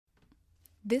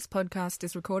This podcast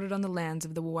is recorded on the lands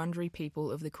of the Wurundjeri people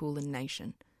of the Kulin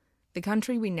Nation. The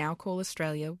country we now call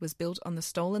Australia was built on the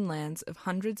stolen lands of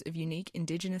hundreds of unique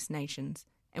Indigenous nations,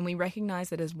 and we recognise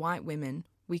that as white women,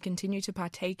 we continue to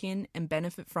partake in and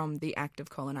benefit from the act of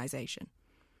colonisation.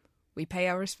 We pay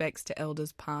our respects to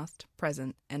elders past,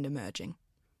 present, and emerging.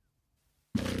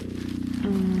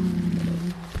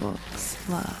 Book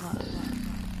Slut.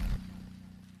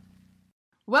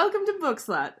 Welcome to Book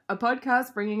Slut, a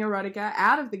podcast bringing erotica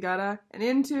out of the gutter and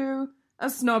into a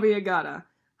snobbier gutter.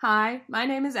 Hi, my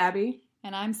name is Abby.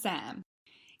 And I'm Sam.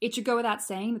 It should go without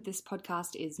saying that this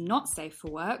podcast is not safe for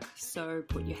work, so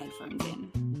put your headphones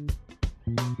in.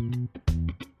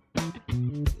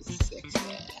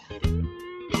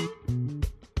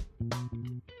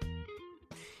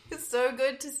 It's so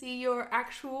good to see your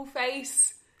actual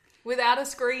face without a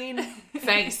screen.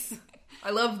 Face.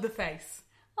 I love the face.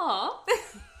 Aw,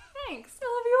 thanks. I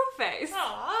love your face.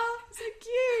 Aw, so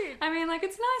cute. I mean, like,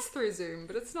 it's nice through Zoom,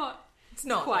 but it's not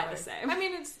quite though. the same. I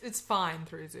mean, it's fine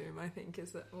through Zoom, I think,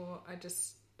 is that, or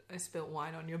I spilt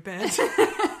wine on your bed.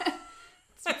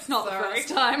 It's not the first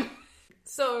time.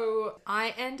 So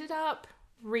I ended up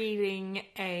reading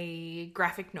a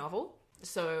graphic novel.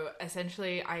 So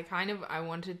essentially I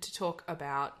wanted to talk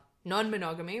about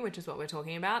non-monogamy, which is what we're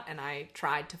talking about, and I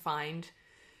tried to find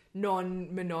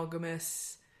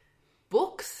non-monogamous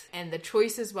books, and the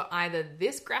choices were either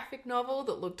this graphic novel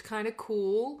that looked kind of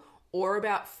cool or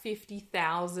about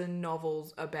 50,000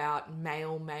 novels about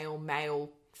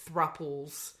male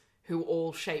thruples who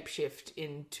all shapeshift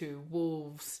into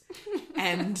wolves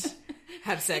and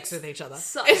have sex with each other.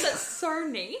 That's so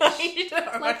niche. I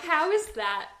know. Like, how is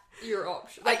that your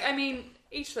option? Like, I mean,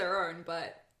 each their own,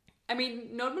 but I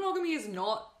mean, non-monogamy is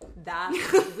not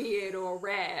that weird or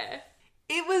rare.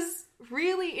 It was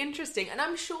really interesting, and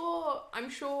I'm sure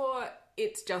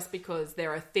it's just because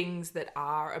there are things that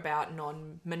are about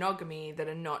non-monogamy that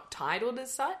are not titled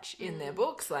as such in their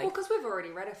books. Like, well, because we've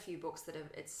already read a few books that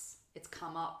have it's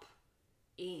come up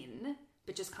in,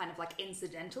 but just kind of like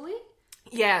incidentally.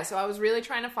 Yeah, so I was really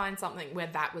trying to find something where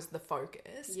that was the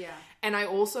focus. Yeah. And I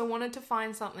also wanted to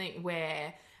find something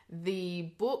where the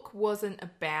book wasn't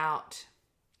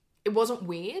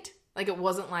weird. Like, it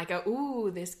wasn't like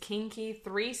this kinky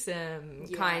threesome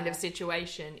kind of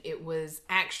situation. It was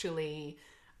actually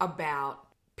about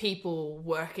people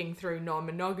working through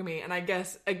non-monogamy. And I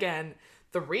guess, again,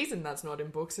 the reason that's not in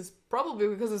books is probably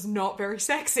because it's not very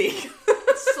sexy.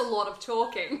 It's just a lot of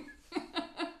talking.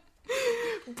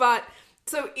 But,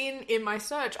 so in my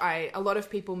search, a lot of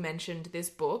people mentioned this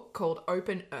book called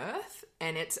Open Earth,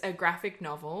 and it's a graphic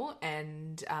novel.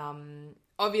 And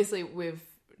obviously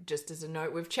just as a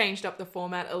note, we've changed up the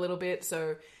format a little bit,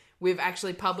 so we've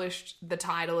actually published the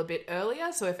title a bit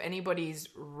earlier, so if anybody's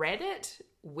read it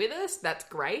with us, that's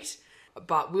great,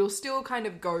 but we'll still kind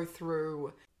of go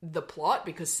through the plot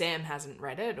because Sam hasn't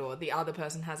read it, or the other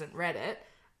person hasn't read it.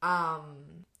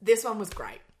 This one was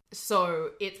great.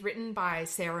 So it's written by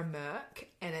Sarah Merck,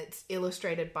 and it's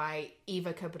illustrated by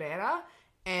Eva Cabrera,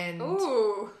 and...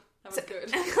 Ooh! That was good.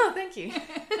 Oh, thank you.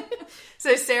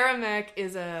 So Sarah Merck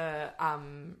is a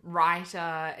writer,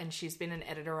 and she's been an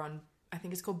editor on, I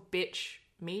think it's called Bitch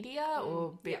Media,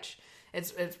 or Bitch. Yeah.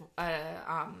 It's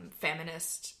a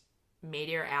feminist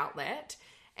media outlet.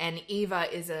 And Eva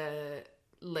is a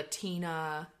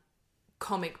Latina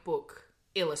comic book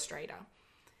illustrator.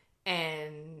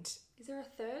 And... Is there a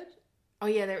third? Oh,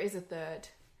 yeah, there is a third.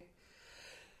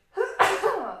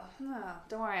 No,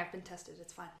 don't worry, I've been tested.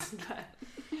 It's fine.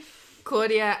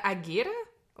 Claudia Aguirre?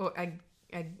 Or,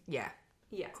 yeah.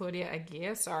 Claudia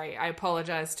Aguirre. Sorry, I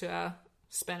apologize to our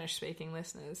Spanish-speaking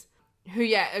listeners. Who,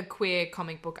 a queer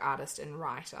comic book artist and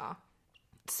writer.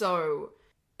 So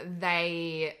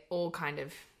they all kind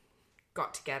of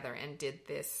got together and did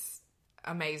this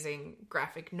amazing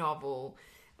graphic novel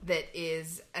that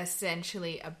is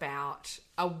essentially about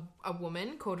a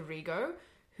woman called Rigo,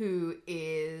 who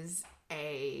is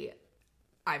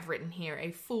I've written here,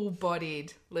 a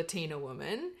full-bodied Latina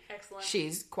woman. Excellent.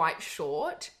 She's quite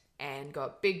short and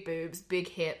got big boobs, big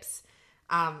hips,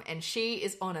 and she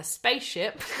is on a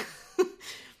spaceship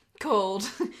called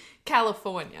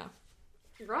California.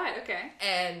 Right, okay.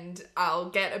 And I'll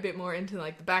get a bit more into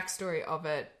like the backstory of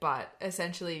it, but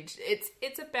essentially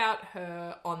it's about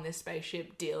her on this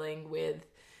spaceship dealing with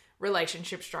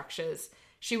relationship structures.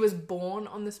 She was born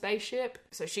on the spaceship,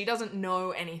 so she doesn't know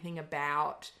anything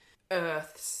about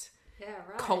Earth's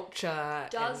culture.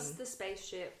 Does the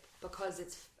spaceship, because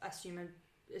it's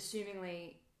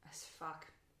assumingly, fuck,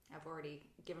 I've already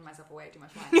given myself away too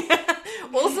much wine.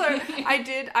 Also,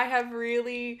 I have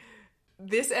really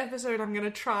this episode I'm going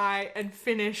to try and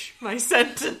finish my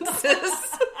sentences.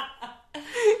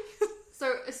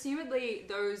 So, assumedly,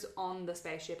 those on the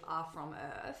spaceship are from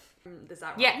Earth. Is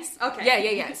that right? Yes.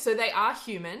 Okay. Yeah. So they are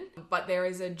human, but there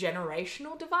is a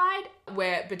generational divide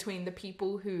where between the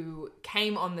people who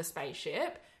came on the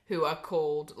spaceship, who are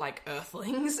called like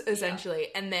Earthlings, essentially,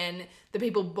 and then the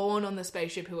people born on the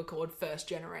spaceship who are called first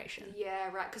generation.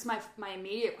 Yeah, right. Because my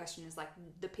immediate question is like,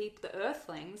 the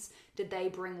Earthlings, did they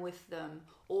bring with them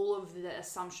all of the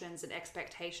assumptions and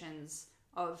expectations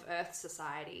of Earth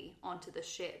society onto the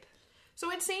ship? So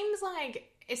it seems like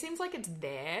it's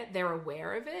there. They're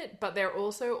aware of it, but they're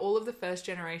also, all of the first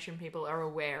generation people are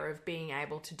aware of being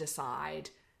able to decide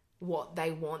what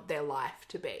they want their life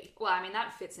to be. Well, I mean,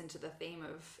 that fits into the theme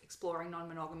of exploring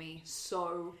non-monogamy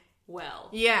so well.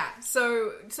 Yeah.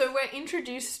 So we're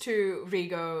introduced to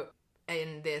Rigo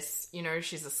in this, you know,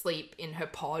 she's asleep in her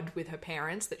pod with her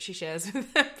parents that she shares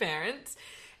with her parents.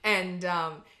 And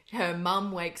her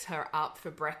mum wakes her up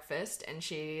for breakfast and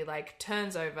she like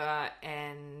turns over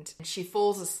and she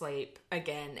falls asleep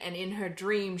again. And in her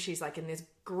dream, she's like in this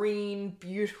green,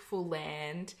 beautiful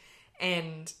land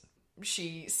and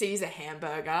she sees a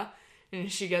hamburger and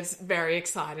she gets very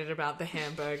excited about the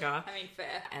hamburger. I mean,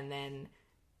 fair. And then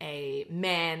a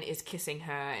man is kissing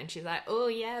her and she's like, oh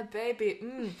yeah,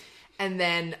 baby. And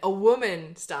then a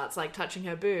woman starts like touching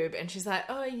her boob and she's like,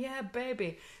 oh yeah,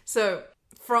 baby. So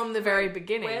from the very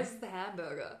beginning. Where's the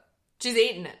hamburger? She's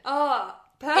eating it. Oh,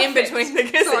 perfect. In between the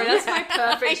kissing. Sorry, that's my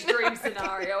perfect dream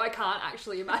scenario. I can't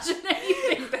actually imagine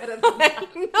anything better than that.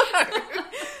 No.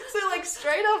 So like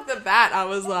straight off the bat, I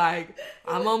was like,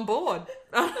 I'm on board.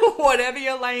 Whatever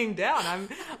you're laying down,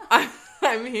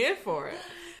 I'm here for it.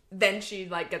 Then she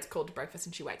like gets called to breakfast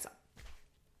and she wakes up.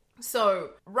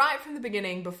 So right from the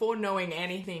beginning, before knowing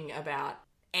anything about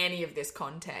any of this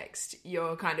context,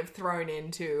 you're kind of thrown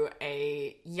into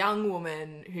a young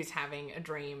woman who's having a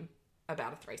dream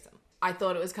about a threesome. I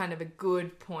thought it was kind of a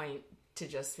good point to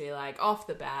just be like, off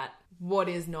the bat, what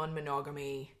is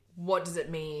non-monogamy? What does it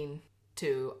mean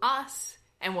to us?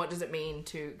 And what does it mean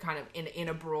to kind of in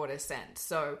a broader sense?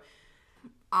 So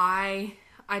I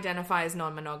identify as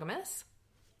non-monogamous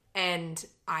and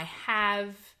I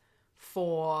have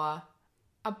for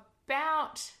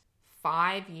about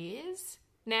 5 years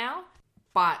now,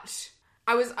 but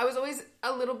I was always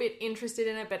a little bit interested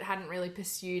in it, but hadn't really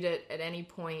pursued it at any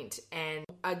point. And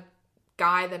a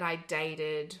guy that I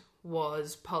dated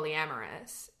was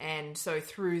polyamorous, and so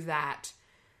through that,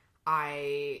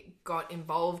 I got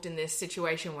involved in this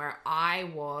situation where I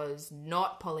was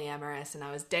not polyamorous, and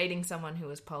I was dating someone who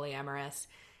was polyamorous,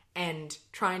 and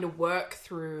trying to work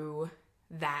through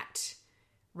that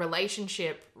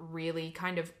relationship really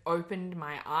kind of opened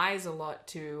my eyes a lot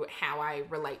to how I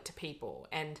relate to people.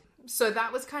 And so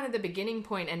that was kind of the beginning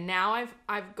point. And now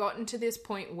I've gotten to this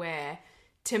point where,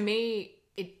 to me,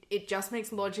 it just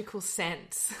makes logical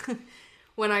sense.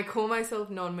 When I call myself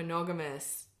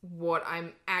non-monogamous, what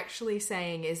I'm actually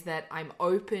saying is that I'm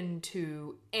open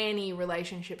to any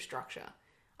relationship structure.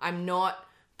 I'm not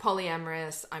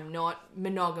polyamorous, I'm not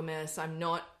monogamous, I'm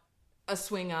not a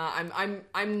swinger,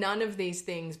 I'm none of these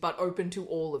things, but open to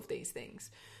all of these things.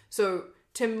 So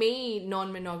to me,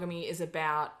 non-monogamy is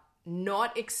about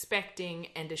not expecting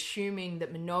and assuming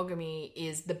that monogamy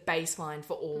is the baseline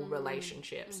for all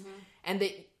relationships. And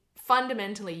that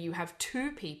fundamentally you have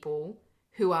two people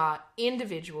who are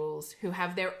individuals, who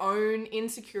have their own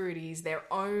insecurities, their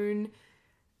own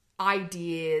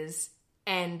ideas,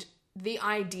 and the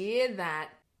idea that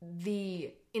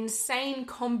the insane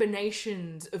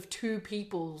combinations of two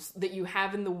peoples that you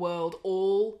have in the world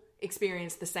all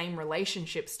experience the same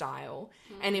relationship style.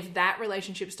 And if that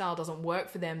relationship style doesn't work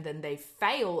for them, then they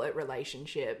fail at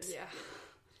relationships,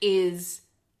 is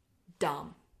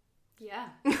dumb. Yeah.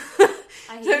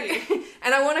 I hear you.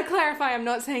 And I want to clarify, I'm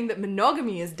not saying that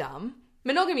monogamy is dumb.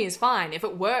 Monogamy is fine. If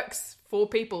it works for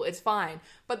people, it's fine.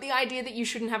 But the idea that you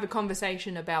shouldn't have a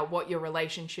conversation about what your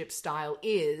relationship style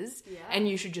is, and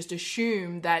you should just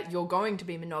assume that you're going to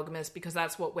be monogamous because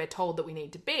that's what we're told that we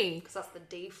need to be. Because that's the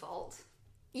default.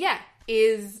 Yeah,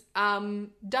 is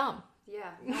dumb.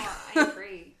 Yeah, no, I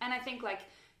agree. And I think, like,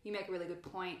 you make a really good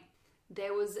point.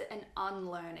 There was an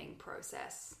unlearning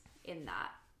process in that.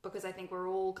 Because I think we're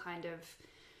all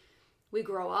we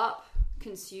grow up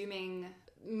consuming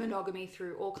monogamy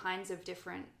through all kinds of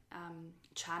different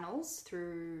channels,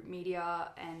 through media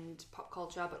and pop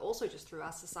culture, but also just through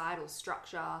our societal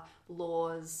structure,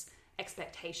 laws,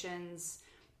 expectations.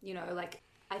 You know, like,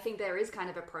 I think there is kind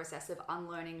of a process of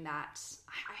unlearning that.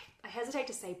 I hesitate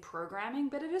to say programming,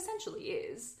 but it essentially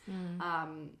is.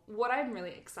 What I'm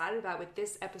really excited about with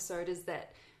this episode is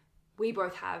that we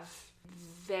both have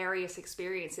various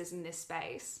experiences in this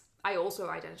space. I also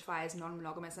identify as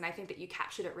non-monogamous, and I think that you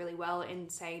captured it really well in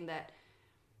saying that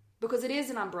because it is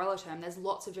an umbrella term, there's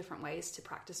lots of different ways to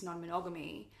practice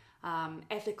non-monogamy,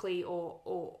 ethically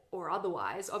or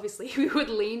otherwise. Obviously, we would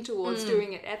lean towards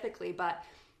doing it ethically, but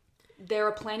there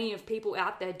are plenty of people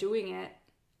out there doing it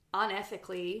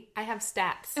unethically. I have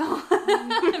stats.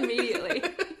 Immediately.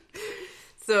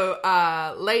 So,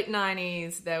 late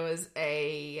 90s, there was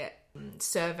a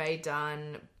survey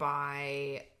done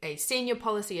by a senior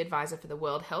policy advisor for the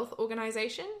World Health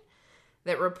Organization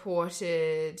that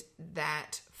reported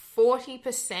that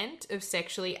 40% of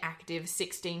sexually active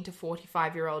 16 to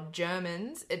 45-year-old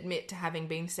Germans admit to having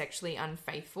been sexually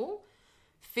unfaithful,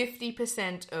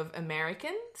 50% of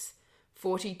Americans,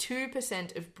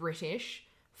 42% of British,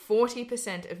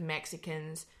 40% of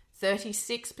Mexicans,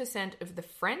 36% of the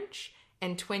French,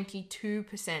 and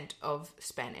 22% of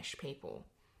Spanish people.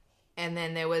 And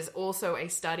then there was also a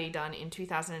study done in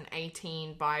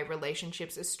 2018 by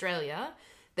Relationships Australia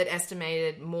that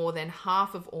estimated more than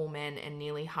half of all men and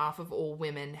nearly half of all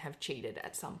women have cheated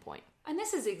at some point. And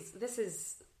this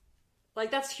is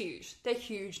like, that's huge. They're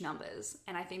huge numbers.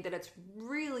 And I think that it's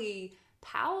really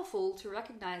powerful to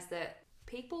recognize that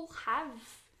people have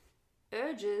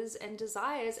urges and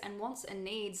desires and wants and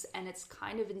needs, and it's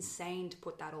kind of insane to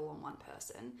put that all on one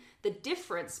person. The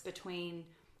difference between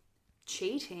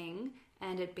cheating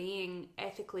and it being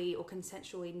ethically or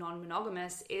consensually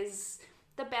non-monogamous is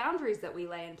the boundaries that we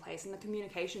lay in place and the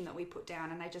communication that we put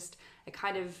down. And it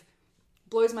kind of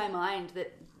blows my mind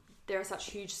that there are such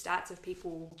huge stats of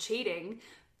people cheating,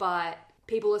 but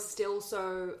people are still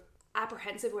so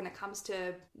apprehensive when it comes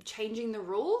to changing the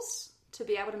rules to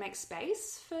be able to make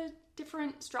space for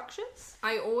different structures.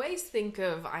 I always think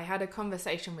of, I had a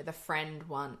conversation with a friend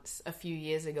once a few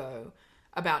years ago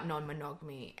about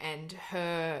non-monogamy, and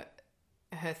her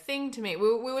thing to me,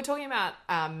 we were talking about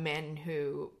men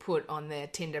who put on their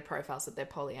Tinder profiles that they're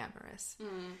polyamorous.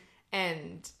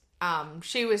 And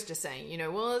she was just saying,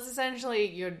 well, it's essentially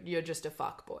you're just a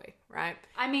fuckboy, right?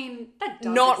 I mean, that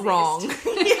does not exist.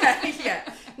 Wrong.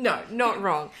 yeah. No, not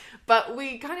wrong. But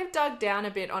we kind of dug down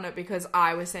a bit on it because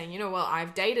I was saying, well,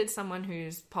 I've dated someone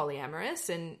who's polyamorous,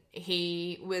 and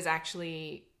he was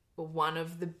actually one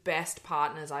of the best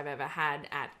partners I've ever had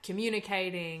at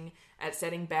communicating, at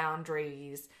setting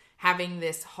boundaries, having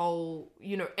this whole,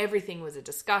 everything was a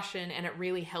discussion, and it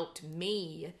really helped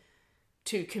me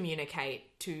to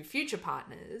communicate to future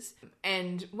partners.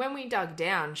 And when we dug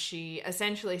down, she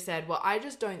essentially said, well, I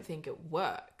just don't think it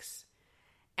works.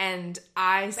 And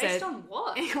I said... Based on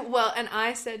what? Well, and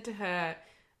I said to her,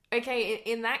 okay,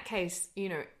 in that case,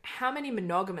 how many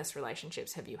monogamous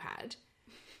relationships have you had?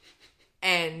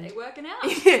 And they working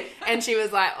out. And she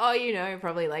was like, oh,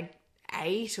 probably like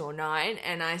 8 or 9.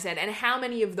 And I said, and how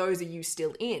many of those are you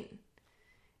still in?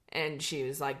 And she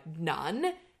was like,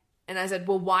 none. And I said,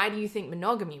 well, why do you think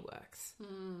monogamy works?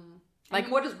 Like,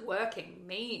 what does working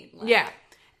mean? Yeah.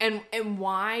 And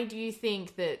why do you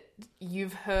think that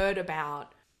you've heard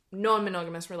about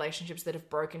non-monogamous relationships that have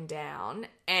broken down,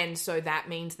 and so that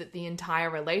means that the entire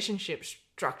relationship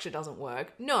structure doesn't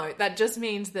work? No, that just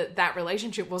means that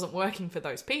relationship wasn't working for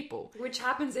those people. Which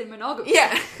happens in monogamy.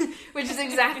 Yeah. Which is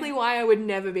exactly why I would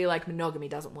never be like, monogamy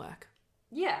doesn't work.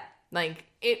 Yeah. Like,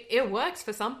 it works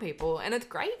for some people, and it's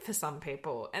great for some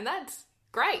people, and that's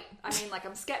great. I mean, like,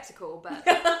 I'm skeptical, but,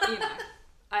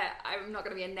 I'm not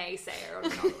going to be a naysayer on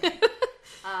monogamy.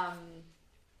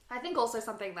 I think also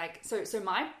something like, so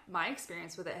my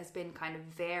experience with it has been kind of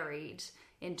varied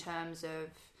in terms of,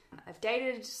 I've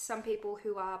dated some people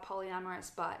who are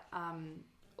polyamorous, but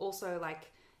also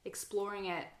like exploring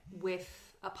it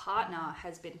with a partner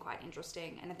has been quite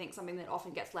interesting. And I think something that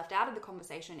often gets left out of the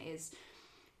conversation is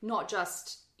not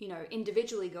just,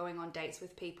 individually going on dates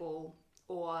with people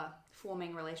or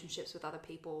forming relationships with other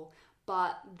people,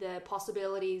 but the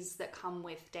possibilities that come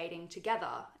with dating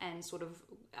together and sort of,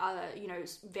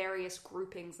 various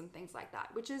groupings and things like that,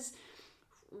 which is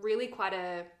really quite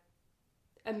a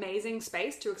amazing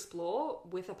space to explore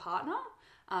with a partner,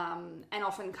 and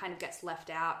often kind of gets left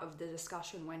out of the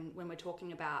discussion when we're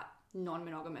talking about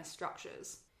non-monogamous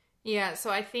structures. Yeah, so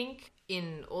I think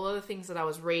in all of the things that I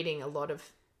was reading, a lot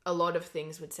of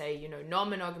things would say,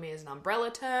 non-monogamy is an umbrella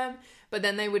term, but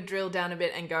then they would drill down a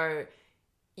bit and go,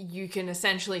 you can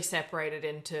essentially separate it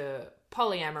into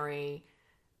polyamory,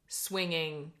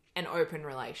 swinging, and open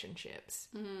relationships.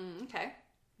 Okay.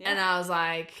 Yeah. And I was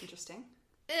like... Interesting.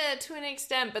 To an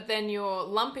extent, but then you're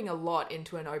lumping a lot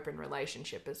into an open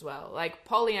relationship as well. Like,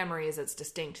 polyamory is its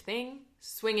distinct thing,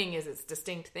 swinging is its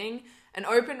distinct thing, an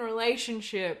open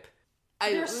relationship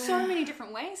There are so many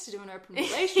different ways to do an open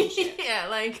relationship. Yeah,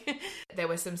 like there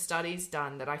were some studies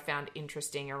done that I found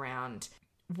interesting around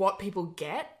what people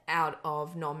get out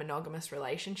of non-monogamous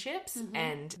relationships. Mm-hmm.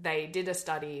 And they did a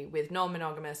study with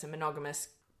non-monogamous and monogamous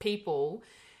people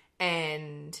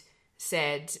and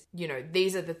said, you know,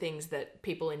 these are the things that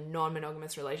people in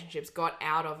non-monogamous relationships got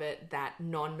out of it that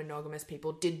non-monogamous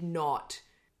people did not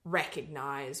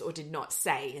recognize or did not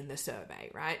say in the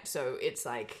survey, right? So it's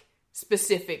like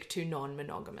specific to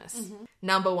non-monogamous. Mm-hmm.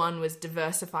 Number 1 was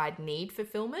diversified need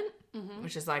fulfillment, mm-hmm.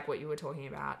 which is like what you were talking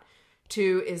about.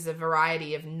 2 is a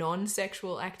variety of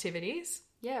non-sexual activities.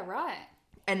 Yeah, right.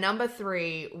 And number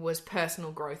 3 was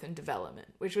personal growth and development,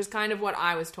 which was kind of what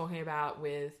I was talking about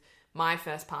with my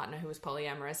first partner who was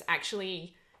polyamorous,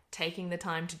 actually taking the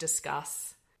time to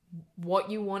discuss what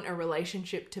you want a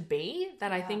relationship to be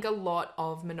that I think a lot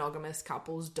of monogamous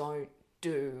couples don't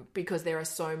do because there are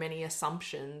so many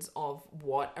assumptions of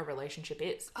what a relationship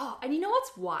is. Oh, and you know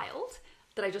what's wild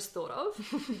that I just thought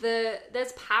of?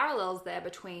 There's parallels there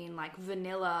between like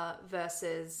vanilla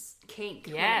versus kink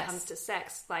when it comes to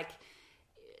sex. Like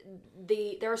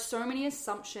there are so many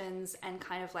assumptions and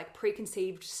kind of like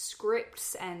preconceived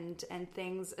scripts and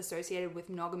things associated with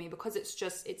monogamy because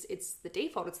it's the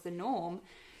default, it's the norm.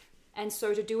 And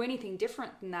so to do anything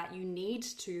different than that, you need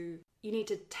to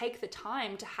take the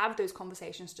time to have those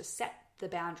conversations, to set the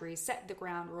boundaries, set the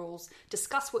ground rules,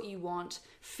 discuss what you want,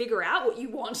 figure out what you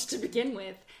want to begin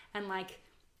with, and like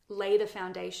lay the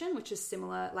foundation, which is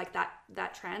similar, like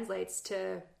that translates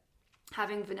to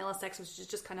having vanilla sex, which is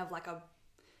just kind of like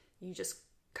you just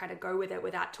kind of go with it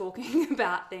without talking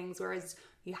about things, whereas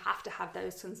you have to have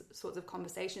those sorts of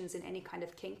conversations in any kind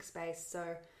of kink space. So I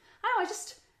don't know,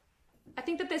 I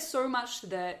think that there's so much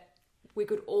that we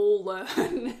could all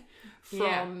learn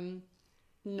from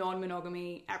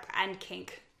non-monogamy and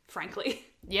kink, frankly.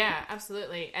 Yeah,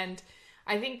 absolutely. And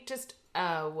I think just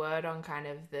a word on kind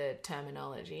of the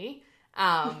terminology.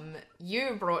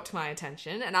 You brought to my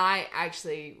attention, and I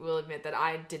actually will admit that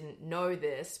I didn't know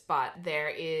this, but there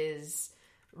is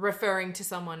referring to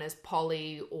someone as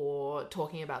poly or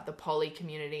talking about the poly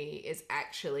community is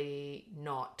actually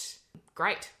not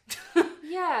great.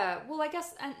 Yeah, well, I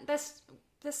guess, and there's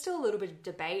still a little bit of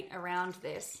debate around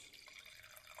this.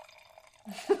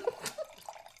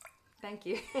 Thank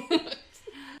you.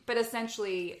 But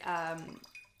essentially,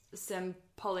 some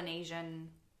Polynesian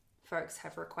folks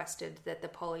have requested that the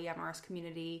polyamorous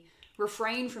community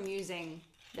refrain from using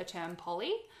the term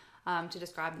poly to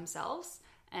describe themselves.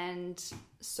 And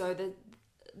so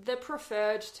the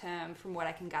preferred term, from what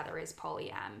I can gather, is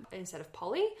polyam instead of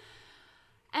poly.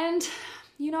 And,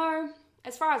 you know,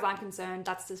 as far as I'm concerned,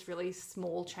 that's this really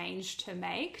small change to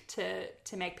make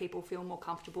to make people feel more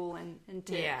comfortable and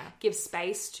to give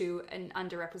space to an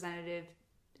underrepresented...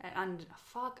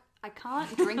 I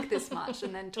can't drink this much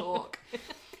and then talk.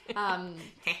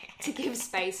 To give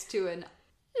space to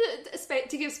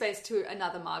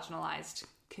another marginalized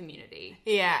community.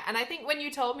 Yeah, and I think when you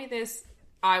told me this,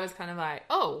 I was kind of like,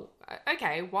 oh,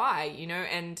 okay, why? You know,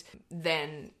 and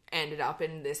then ended up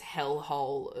in this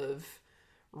hellhole of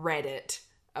Reddit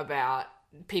about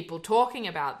people talking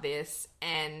about this.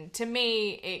 And to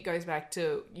me, it goes back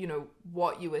to, you know,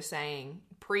 what you were saying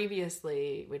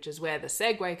previously, which is where the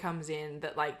segue comes in,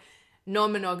 that like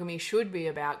non-monogamy should be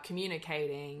about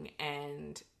communicating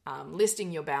and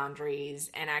listing your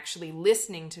boundaries and actually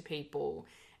listening to people.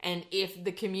 And if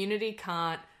the community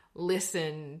can't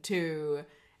listen to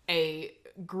a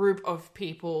group of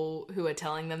people who are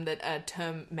telling them that a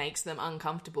term makes them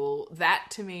uncomfortable, that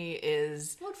to me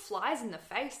is... Well, it flies in the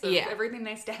face of everything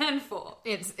they stand for.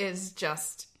 It's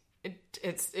just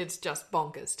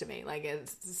bonkers to me. Like,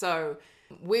 it's so...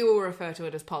 We will refer to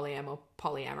it as polyam or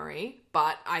polyamory,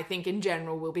 but I think in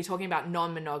general we'll be talking about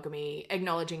non-monogamy,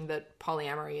 acknowledging that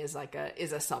polyamory is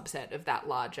a subset of that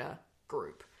larger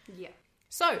group. Yeah.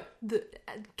 So,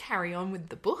 carry on with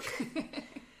the book.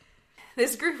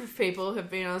 This group of people have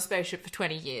been on a spaceship for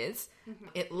 20 years. Mm-hmm.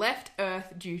 It left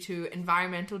Earth due to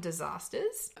environmental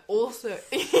disasters. Also,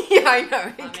 yeah, I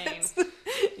know.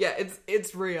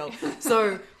 It's real.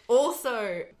 So,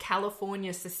 also,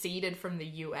 California seceded from the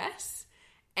US.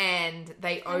 And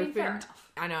they opened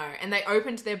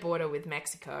their border with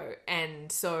Mexico.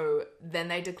 And so then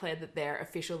they declared that their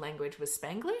official language was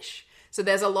Spanglish. So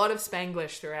there's a lot of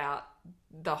Spanglish throughout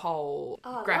the whole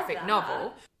graphic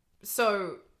novel.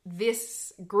 So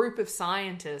this group of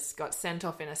scientists got sent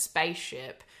off in a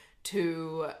spaceship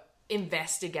to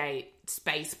investigate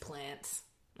space plants,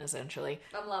 essentially.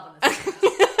 I'm loving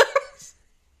this.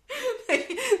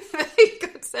 They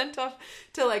got sent off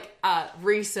to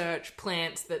research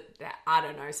plants that, I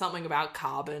don't know, something about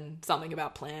carbon, something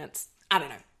about plants. I don't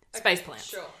know. Space plants.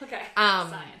 Sure. Okay.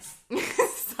 Science.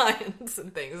 Science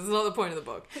and things. It's not the point of the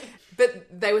book. But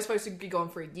they were supposed to be gone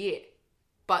for a year.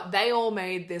 But they all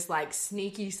made this, like,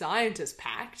 sneaky scientist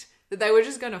pact that they were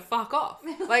just going to fuck off.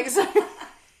 Like, so...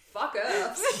 Fuck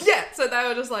Earth. Yeah, so they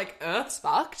were just like, Earth's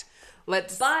fucked.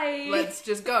 Bye. Let's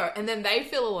just go. And then they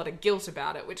feel a lot of guilt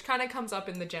about it, which kind of comes up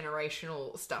in the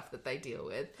generational stuff that they deal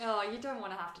with. Oh, you don't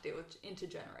want to have to deal with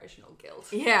intergenerational guilt.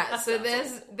 Yeah, so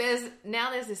there's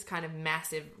this kind of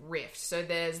massive rift. So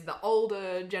there's the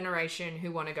older generation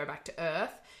who want to go back to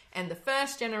Earth, and the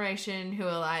first generation who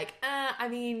are like, I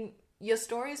mean, your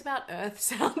stories about Earth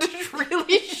sounded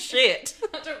really shit.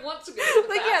 I don't want to go to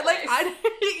that place. I don't,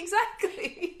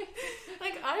 exactly.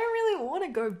 Like, I don't really want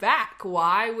to go back.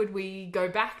 Why would we go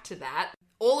back to that?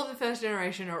 All of the first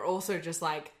generation are also just,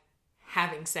 like,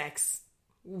 having sex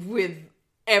with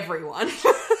everyone.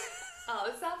 Oh,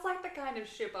 it sounds like the kind of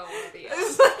ship I want to be on.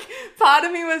 It's like, part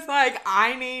of me was like,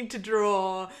 I need to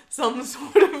draw some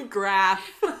sort of graph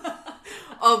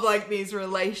of, like, these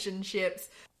relationships.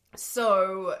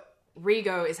 So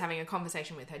Rigo is having a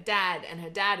conversation with her dad, and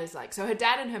her dad is like, so her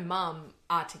dad and her mum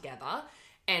are together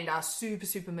and are super,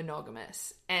 super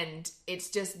monogamous. And it's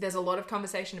just, there's a lot of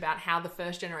conversation about how the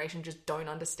first generation just don't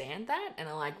understand that and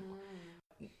are like,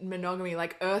 monogamy,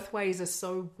 like, Earth ways are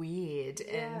so weird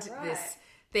and this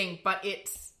thing. But it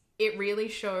really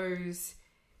shows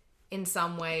in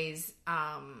some ways,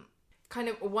 kind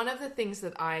of one of the things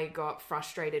that I got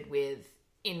frustrated with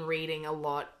in reading a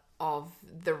lot of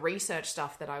the research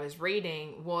stuff that I was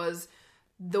reading was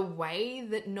the way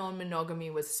that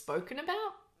non-monogamy was spoken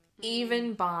about,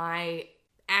 even by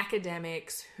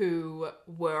academics who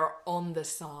were on the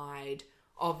side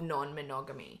of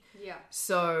non-monogamy. Yeah.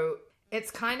 So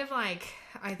it's kind of like,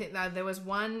 I think that there was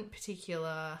one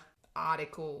particular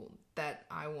article that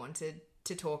I wanted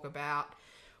to talk about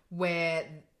where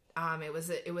it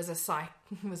was a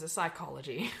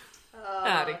psychology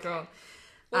article. Okay.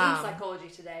 Wasn't Psychology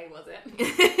Today, was it?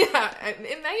 Yeah,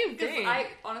 it may have been. I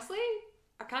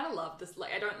kind of love this.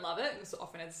 Like, I don't love it, and so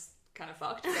often it's kind of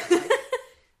fucked. But like,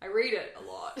 I read it a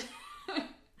lot.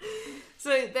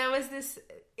 So there was this.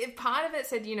 Part of it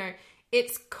said,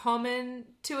 it's common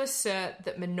to assert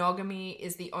that monogamy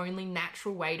is the only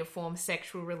natural way to form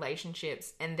sexual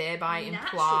relationships, and thereby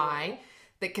imply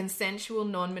that consensual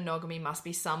non-monogamy must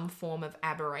be some form of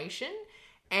aberration.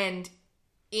 And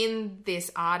in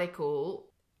this article,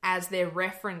 as their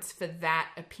reference for that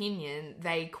opinion,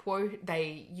 they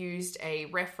used a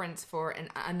reference for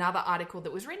another article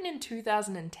that was written in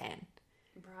 2010.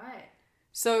 Right.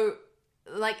 So,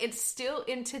 like, it's still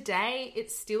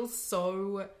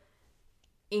so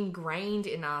ingrained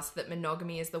in us that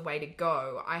monogamy is the way to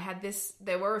go.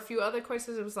 There were a few other quotes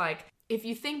that was like, if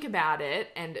you think about it,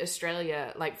 and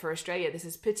Australia, like, for Australia, this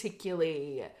is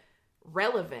particularly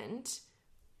relevant.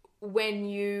 When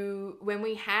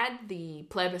we had the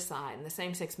plebiscite and the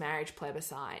same-sex marriage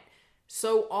plebiscite,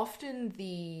 so often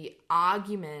the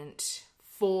argument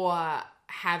for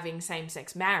having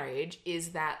same-sex marriage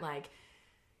is that, like,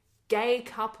 gay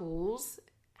couples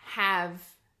have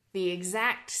the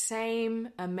exact same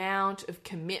amount of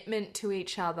commitment to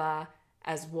each other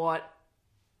as what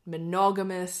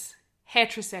monogamous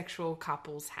heterosexual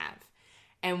couples have.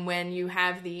 And when you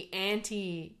have the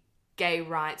anti-gay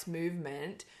rights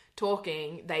movement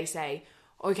talking, they say,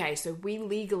 okay, so we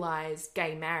legalize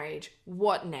gay marriage.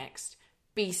 What next?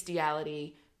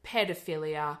 Bestiality,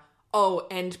 pedophilia,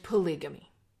 and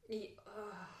polygamy.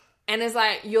 And it's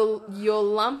like, you're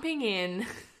lumping in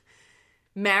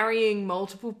marrying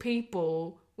multiple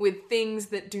people with things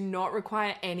that do not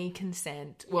require any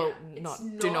consent. Well,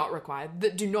 do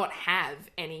not have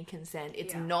any consent.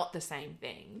 It's not the same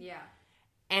thing. Yeah.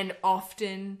 And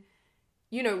often,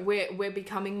 we're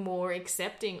becoming more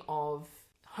accepting of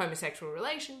homosexual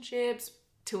relationships,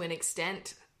 to an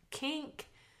extent, kink,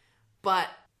 but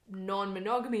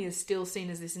non-monogamy is still seen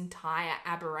as this entire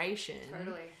aberration.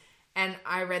 Totally. And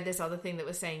I read this other thing that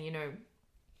was saying,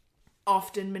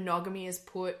 often monogamy is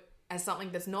put as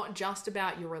something that's not just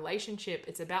about your relationship,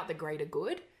 it's about the greater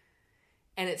good,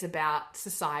 and it's about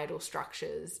societal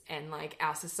structures, and, like,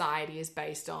 our society is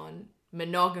based on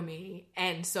monogamy,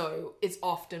 and so it's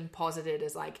often posited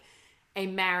as, like, a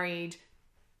married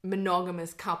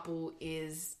monogamous couple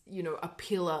is, a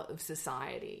pillar of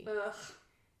society. Ugh.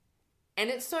 And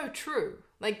it's so true.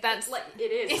 Like, that's... Like,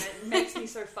 it is. And it makes me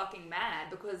so fucking mad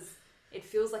because it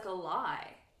feels like a lie.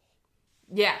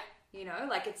 Yeah.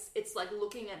 Like, it's like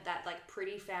looking at that, like,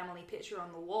 pretty family picture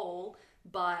on the wall,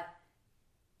 but,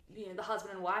 the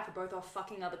husband and wife are both off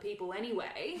fucking other people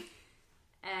anyway,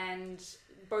 and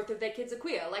both of their kids are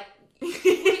queer. Like,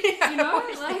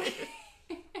 like...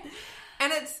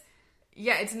 And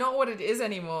it's not what it is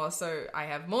anymore. So I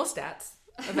have more stats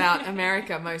about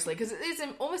America mostly, because it's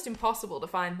almost impossible to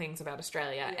find things about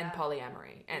Australia and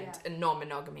polyamory and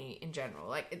non-monogamy in general.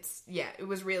 Like it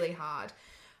was really hard.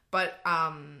 But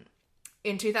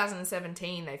in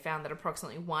 2017, they found that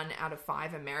approximately 1 out of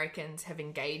 5 Americans have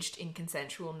engaged in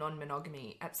consensual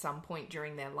non-monogamy at some point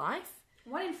during their life.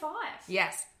 1 in 5?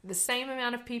 Yes. The same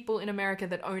amount of people in America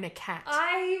that own a cat.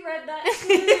 I read that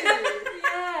too.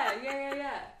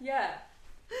 Yeah.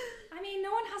 I mean,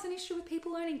 no one has an issue with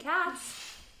people owning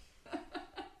cats.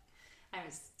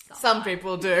 Some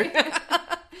people do.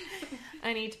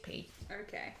 I need to pee.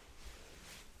 Okay.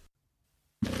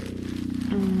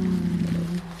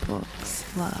 Books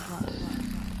Club.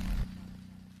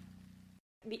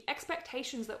 The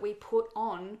expectations that we put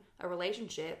on a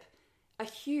relationship are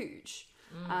huge.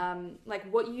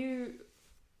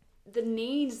 The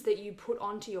needs that you put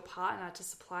onto your partner to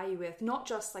supply you with, not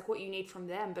just like what you need from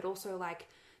them, but also like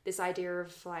this idea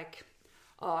of like,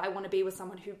 oh, I want to be with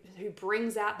someone who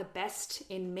brings out the best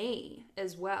in me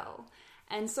as well.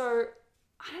 And so,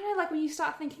 I don't know, like when you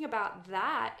start thinking about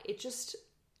that, it just,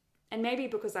 and maybe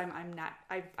because I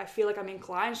feel like I'm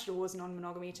inclined towards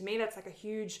non-monogamy, to me that's like a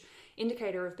huge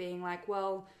indicator of being like,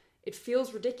 well, it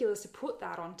feels ridiculous to put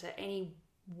that onto any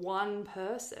one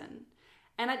person.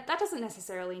 And that doesn't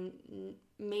necessarily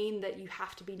mean that you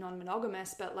have to be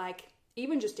non-monogamous, but like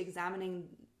even just examining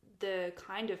the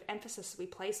kind of emphasis we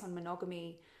place on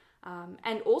monogamy,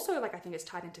 and also like I think it's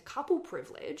tied into couple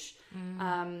privilege,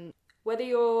 whether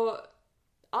you're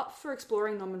up for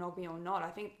exploring non-monogamy or not, I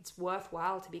think it's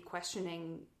worthwhile to be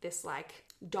questioning this like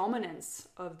dominance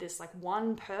of this like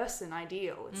one person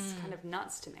ideal. It's kind of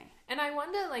nuts to me. And I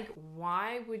wonder, like,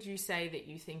 why would you say that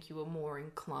you think you were more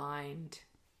inclined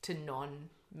to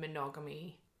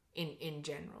non-monogamy in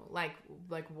general? Like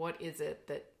what is it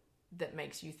that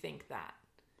makes you think that?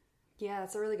 Yeah,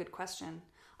 that's a really good question.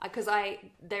 Because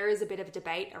there is a bit of a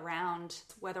debate around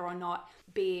whether or not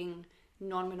being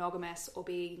non-monogamous or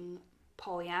being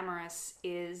polyamorous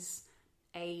is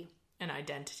an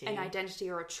identity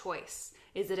or a choice.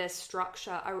 Is it a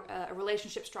structure, a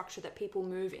relationship structure that people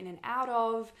move in and out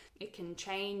of? It can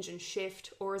change and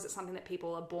shift, or is it something that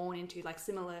people are born into, like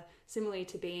similarly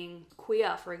to being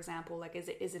queer, for example? Like, is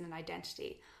it an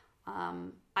identity?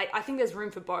 I think there's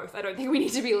room for both. I don't think we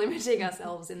need to be limiting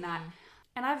ourselves in that.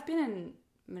 And I've been in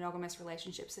monogamous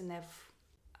relationships and they've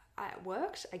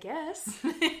worked, I guess.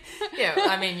 Yeah,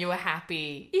 I mean, you were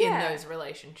happy in those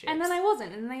relationships. And then I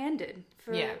wasn't, and they ended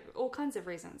for all kinds of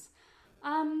reasons.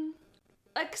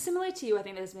 Like, similar to you, I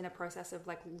think there's been a process of,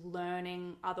 like,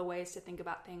 learning other ways to think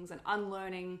about things and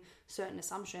unlearning certain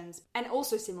assumptions. And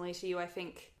also similar to you, I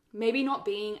think, maybe not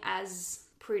being as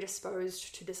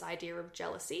predisposed to this idea of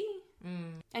jealousy.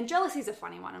 And jealousy is a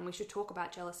funny one, and we should talk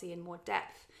about jealousy in more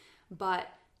depth. But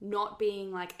not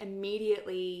being, like,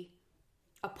 immediately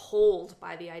appalled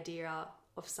by the idea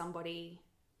of somebody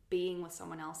being with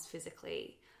someone else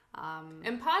physically.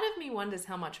 And part of me wonders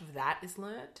how much of that is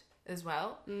learnt as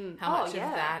well. How much of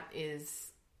that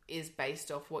is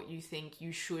based off what you think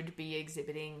you should be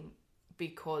exhibiting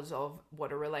because of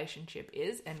what a relationship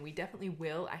is. And we definitely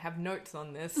will. I have notes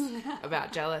on this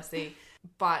about jealousy.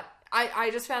 But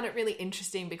I just found it really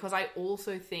interesting because I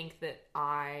also think that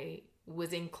I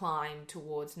was inclined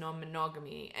towards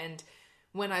non-monogamy. And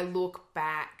when I look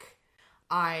back,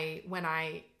 I've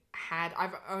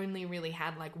only really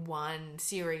had like one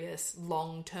serious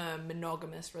long-term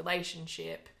monogamous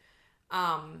relationship.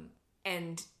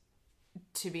 And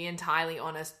to be entirely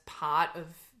honest, part of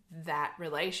that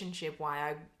relationship, why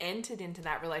I entered into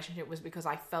that relationship, was because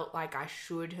I felt like I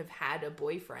should have had a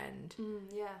boyfriend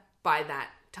by that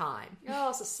time.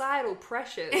 Oh, societal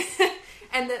pressures.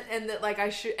 and that like I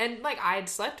should, and like I'd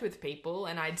slept with people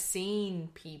and I'd seen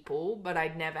people, but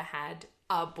I'd never had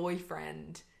a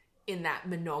boyfriend in that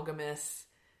monogamous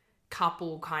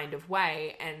couple kind of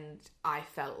way. And I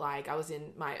felt like I was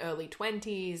in my early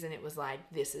 20s and it was like,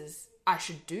 I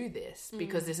should do this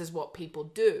because this is what people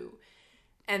do.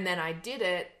 And then I did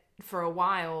it for a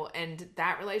while and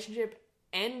that relationship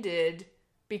ended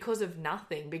because of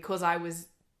nothing, because I was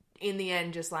in the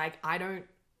end just like, I don't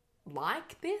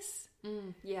like this.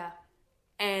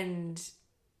 And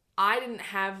I didn't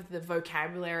have the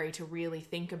vocabulary to really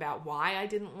think about why I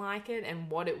didn't like it and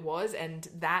what it was. And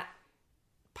that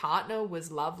partner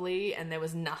was lovely and there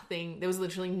was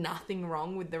literally nothing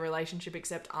wrong with the relationship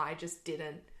except I just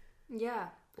didn't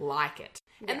like it.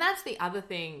 And that's the other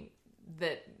thing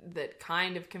that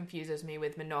kind of confuses me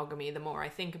with monogamy the more I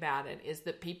think about it, is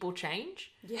that people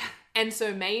change. And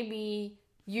so maybe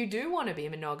you do want to be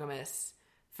monogamous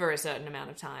for a certain amount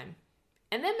of time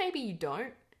and then maybe you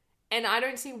don't. And I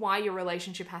don't see why your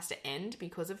relationship has to end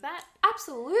because of that.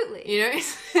 Absolutely. You know?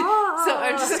 Oh. So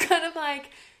I'm just kind of like,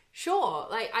 sure.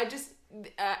 Like, I just,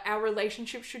 our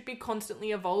relationship should be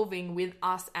constantly evolving with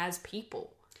us as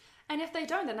people. And if they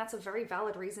don't, then that's a very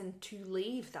valid reason to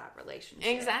leave that relationship.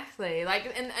 Exactly.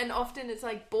 Like, and often it's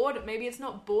like boredom. Maybe it's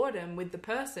not boredom with the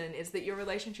person. It's that your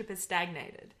relationship has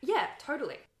stagnated. Yeah,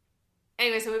 totally.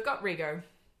 Anyway, so we've got Rigo,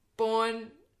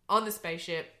 born on the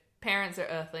spaceship. Parents are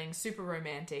Earthlings, super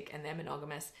romantic, and they're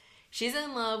monogamous. She's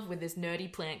in love with this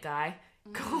nerdy plant guy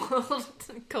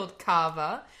called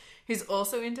Carver, who's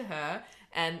also into her,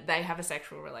 and they have a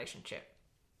sexual relationship.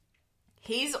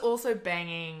 He's also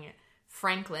banging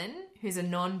Franklin, who's a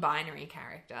non-binary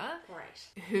character.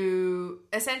 Right. Who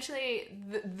essentially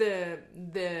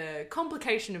the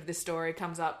complication of this story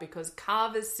comes up because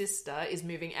Carver's sister is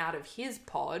moving out of his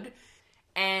pod,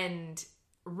 and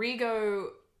Rigo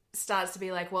starts to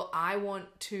be like, well, I want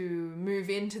to move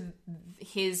into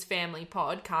his family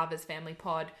pod, Carver's family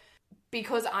pod,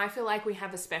 because I feel like we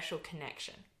have a special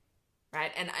connection,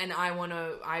 right? And I want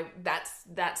to,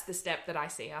 that's the step that I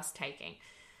see us taking.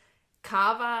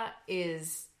 Carver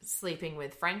is sleeping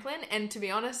with Franklin, and to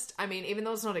be honest, I mean, even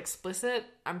though it's not explicit,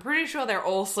 I'm pretty sure they're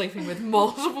all sleeping with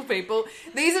multiple people.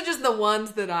 These are just the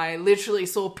ones that I literally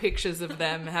saw pictures of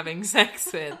them having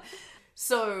sex with.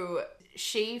 So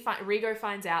Rigo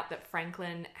finds out that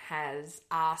Franklin has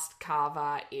asked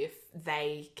Carver if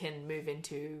they can move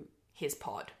into his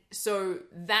pod. So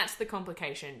that's the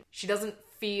complication. She doesn't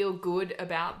feel good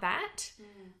about that.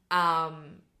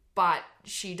 But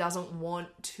she doesn't want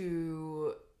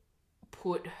to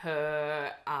put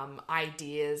her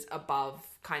ideas above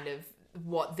kind of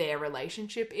what their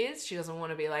relationship is. She doesn't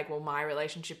want to be like, well, my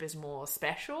relationship is more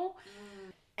special.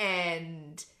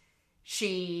 And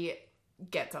she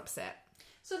gets upset.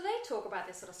 So do they talk about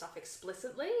this sort of stuff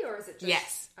explicitly, or is it just...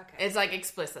 Yes. Okay. It's like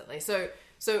explicitly. So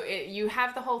you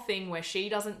have the whole thing where she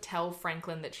doesn't tell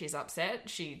Franklin that she's upset.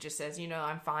 She just says, you know,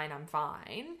 I'm fine.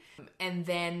 And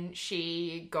then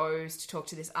she goes to talk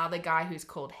to this other guy who's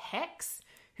called Hex,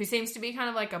 who seems to be kind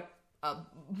of like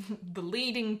the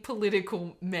leading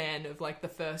political man of like the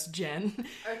first gen.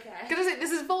 Okay. Because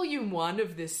this is volume 1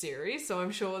 of this series, so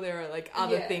I'm sure there are like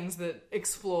other things that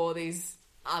explore these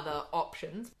other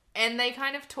options. And they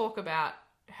kind of talk about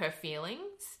her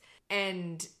feelings,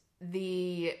 and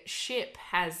the ship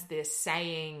has this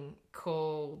saying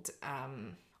called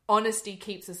honesty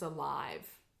keeps us alive.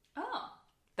 Oh.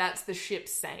 That's the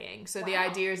ship's saying. So the Wow.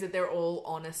 idea is that they're all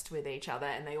honest with each other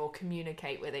and they all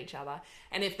communicate with each other.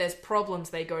 And if there's problems,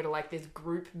 they go to like this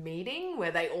group meeting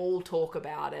where they all talk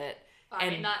about it. I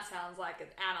mean, that sounds like an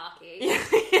anarchy.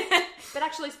 Yeah. But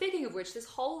actually, speaking of which, this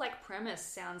whole like premise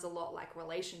sounds a lot like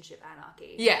relationship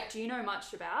anarchy. Yeah. Do you know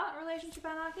much about relationship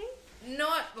anarchy?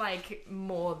 Not like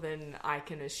more than I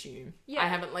can assume. Yeah. I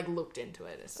haven't like looked into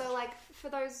it. So like for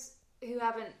those who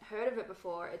haven't heard of it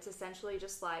before, it's essentially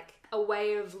just like a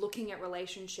way of looking at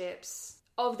relationships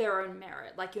of their own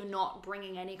merit. Like you're not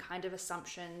bringing any kind of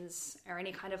assumptions or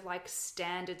any kind of like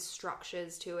standard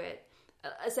structures to it.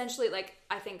 Essentially, like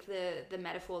I think the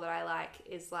metaphor that I like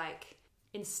is like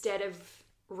instead of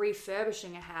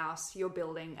refurbishing a house, you're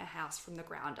building a house from the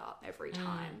ground up every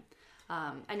time.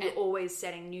 And you're always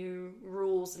setting new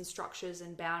rules and structures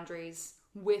and boundaries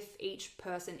with each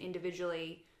person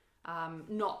individually,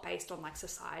 not based on like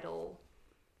societal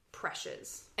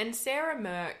pressures. And Sarah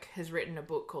Merck has written a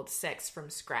book called Sex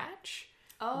from Scratch.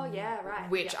 Oh, yeah, right.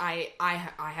 Which I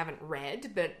haven't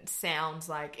read, but sounds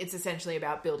like it's essentially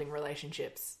about building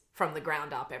relationships from the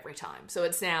ground up every time. So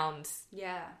it sounds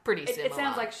pretty similar. It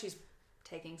sounds like she's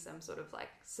taking some sort of like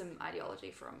some ideology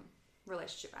from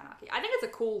relationship anarchy. I think it's a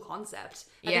cool concept.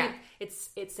 I think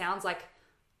it sounds like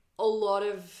a lot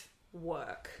of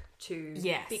work to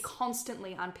be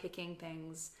constantly unpicking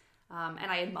things, and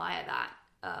I admire that.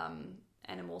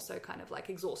 And I'm also kind of like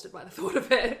exhausted by the thought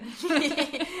of it.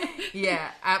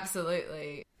 Yeah,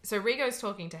 absolutely. So Rigo's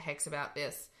talking to Hex about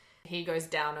this. He goes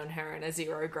down on her in a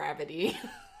zero gravity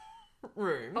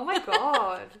room. Oh my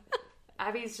god.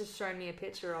 Abby's just shown me a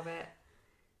picture of it.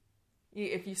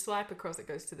 If you swipe across, it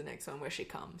goes to the next one where she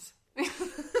comes.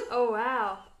 Oh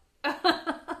wow.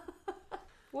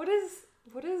 What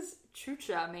does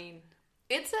chucha mean?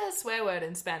 It's a swear word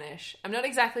in Spanish. I'm not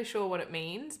exactly sure what it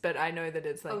means, but I know that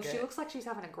it's like she looks like she's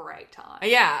having a great time.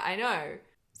 Yeah, I know.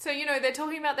 So, you know, they're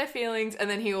talking about their feelings, and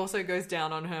then he also goes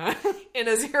down on her in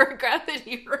a zero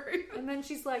gravity room. And then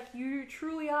she's like, you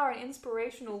truly are an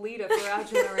inspirational leader for our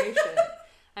generation.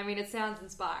 I mean, it sounds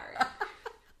inspiring.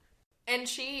 And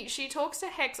she talks to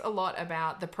Hex a lot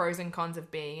about the pros and cons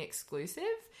of being exclusive.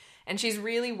 And she's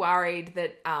really worried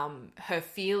that her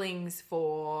feelings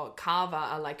for Carver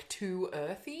are like too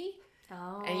earthy.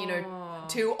 Oh. And,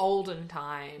 too olden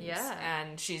times. Yeah.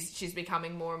 And she's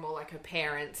becoming more and more like her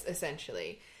parents,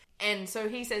 essentially. And so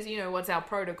he says, what's our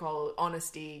protocol?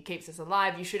 Honesty keeps us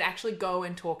alive. You should actually go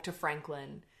and talk to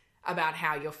Franklin about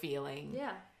how you're feeling.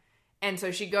 Yeah. And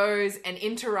so she goes and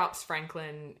interrupts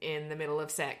Franklin in the middle of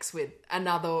sex with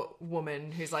another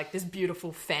woman who's like this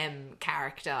beautiful femme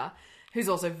character who's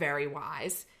also very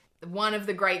wise. One of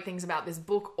the great things about this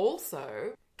book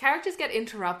also, characters get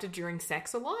interrupted during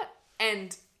sex a lot.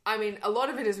 And, I mean, a lot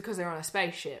of it is because they're on a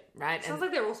spaceship, right? Sounds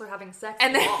like they're also having sex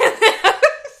and a lot.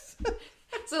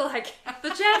 So, like, the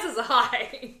chances are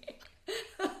high.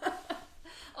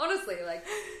 Honestly, like,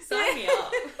 sign me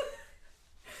up.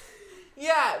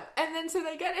 Yeah, and then so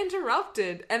they get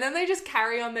interrupted, and then they just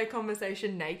carry on their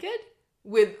conversation naked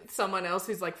with someone else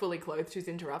who's like fully clothed who's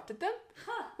interrupted them,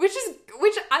 which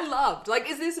I loved. Like,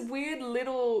 is this weird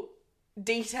little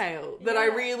detail that I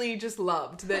really just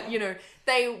loved. That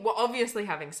they were obviously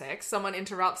having sex. Someone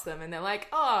interrupts them, and they're like,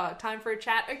 "Oh, time for a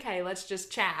chat. Okay, let's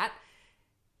just chat."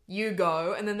 You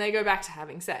go, and then they go back to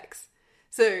having sex.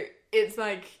 So it's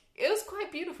like. It was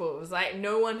quite beautiful. It was like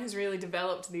no one has really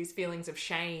developed these feelings of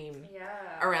shame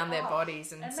around their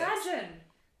bodies and sex. Imagine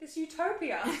this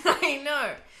utopia. I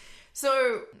know.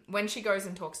 So when she goes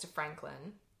and talks to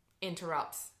Franklin,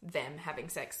 interrupts them having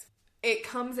sex, it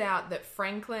comes out that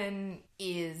Franklin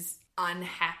is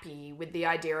unhappy with the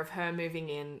idea of her moving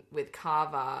in with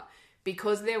Carver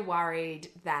because they're worried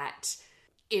that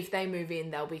if they move in,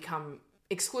 they'll become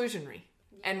exclusionary.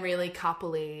 And really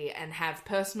coupley and have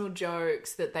personal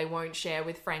jokes that they won't share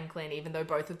with Franklin, even though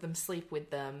both of them sleep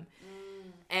with them.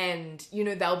 And,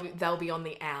 they'll be on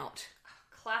the out.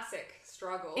 Classic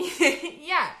struggle.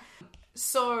 Yeah.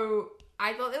 So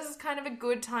I thought this was kind of a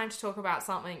good time to talk about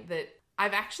something that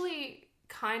I've actually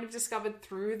kind of discovered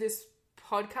through this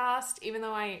podcast, even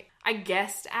though I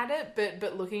guessed at it,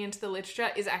 but looking into the literature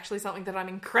is actually something that I'm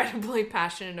incredibly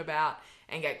passionate about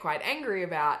and get quite angry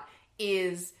about,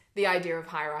 is the idea of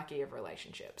hierarchy of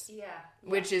relationships. Yeah.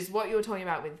 Which is what you were talking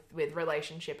about with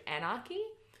relationship anarchy.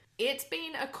 It's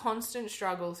been a constant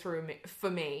struggle for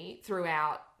me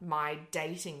throughout my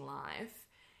dating life,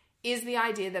 is the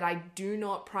idea that I do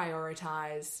not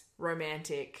prioritize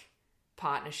romantic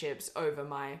partnerships over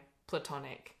my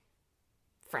platonic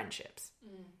friendships.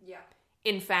 Yeah.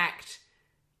 In fact,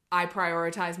 I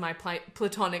prioritize my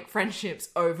platonic friendships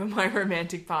over my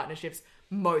romantic partnerships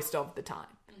most of the time.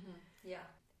 Yeah.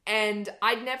 And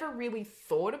I'd never really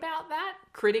thought about that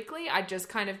critically. I'd just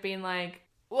kind of been like,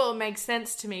 well, it makes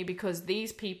sense to me because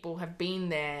these people have been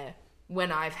there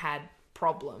when I've had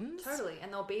problems. Totally.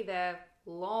 And they'll be there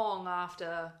long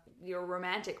after your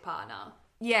romantic partner.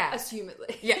 Yeah.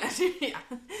 Assumedly. Yeah. Yeah.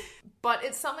 But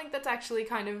it's something that's actually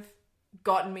kind of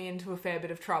gotten me into a fair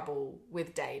bit of trouble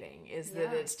with dating, is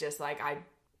that it's just like, I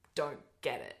don't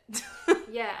get it.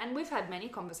 Yeah. And we've had many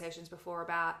conversations before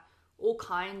about all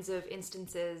kinds of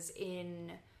instances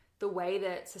in the way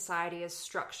that society is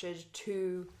structured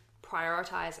to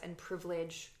prioritize and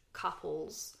privilege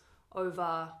couples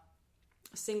over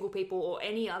single people or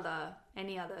any other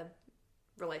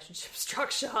relationship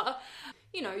structure.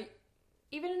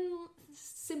 Even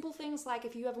simple things like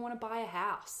if you ever want to buy a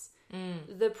house,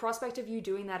 the prospect of you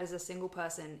doing that as a single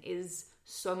person is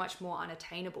so much more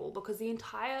unattainable because the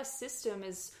entire system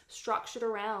is structured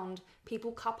around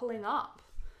people coupling up,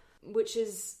 which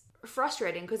is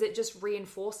frustrating because it just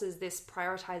reinforces this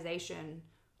prioritization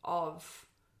of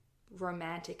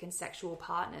romantic and sexual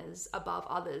partners above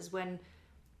others when,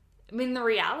 I mean, the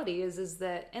reality is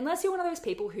that unless you're one of those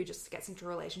people who just gets into a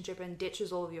relationship and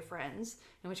ditches all of your friends,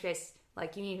 in which case,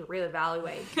 like, you need to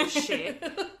reevaluate your shit.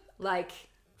 Like,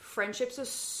 friendships are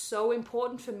so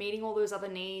important for meeting all those other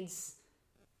needs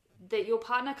that your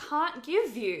partner can't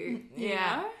give you, you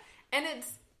know? And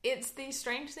it's these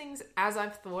strange things, as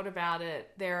I've thought about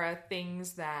it, there are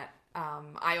things that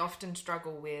I often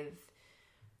struggle with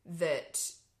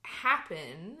that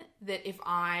happen that if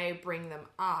I bring them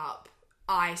up,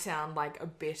 I sound like a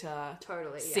bitter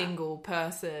single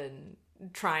person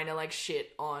trying to like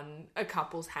shit on a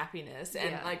couple's happiness.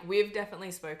 And like we've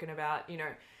definitely spoken about,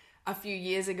 a few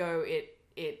years ago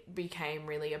it became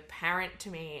really apparent to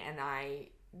me, and I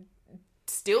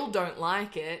still don't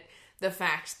like it, the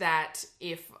fact that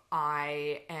if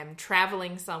I am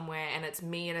traveling somewhere and it's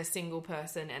me and a single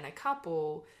person and a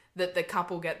couple, that the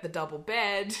couple get the double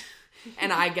bed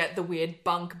and I get the weird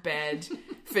bunk bed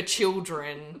for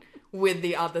children with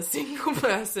the other single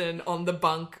person on the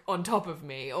bunk on top of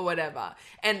me or whatever.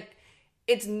 And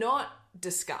it's not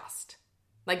discussed.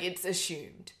 Like, it's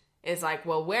assumed. It's like,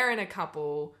 well, we're in a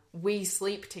couple, we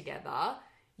sleep together,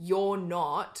 you're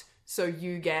not, so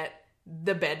you get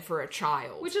the bed for a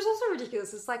child. Which is also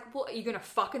ridiculous. It's like, what, are you going to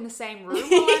fuck in the same room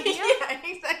while I'm here? Yeah,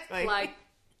 exactly. Like,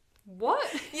 what?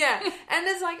 Yeah, and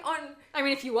there's like on... I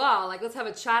mean, if you are, like, let's have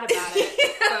a chat about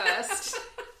it first.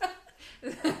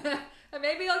 And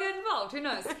maybe I'll get involved. Who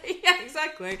knows? Yeah,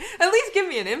 exactly. At least give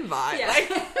me an invite. Yeah.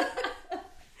 Like...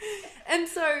 And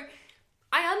so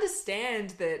I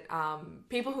understand that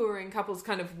people who are in couples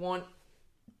kind of want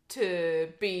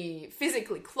to be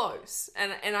physically close.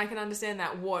 And I can understand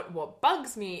that. What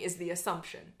bugs me is the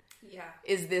assumption. Yeah.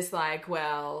 Is this like,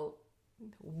 well,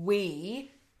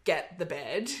 we get the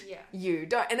bed, you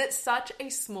don't. And it's such a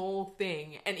small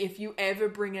thing. And if you ever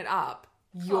bring it up,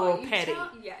 you're petty.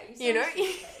 You know?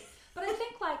 But I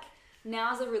think, like,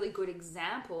 now's a really good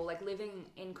example. Like, living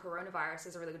in coronavirus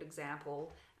is a really good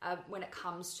example when it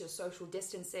comes to social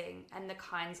distancing and the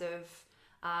kinds of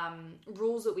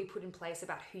rules that we put in place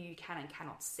about who you can and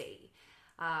cannot see.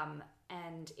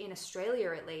 And in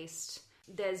Australia, at least,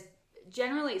 it's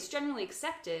generally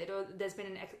accepted, or there's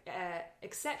been an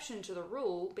exception to the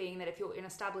rule, being that if you're in an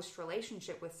established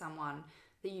relationship with someone,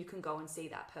 that you can go and see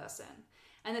that person.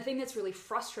 And the thing that's really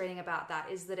frustrating about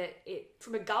that is that it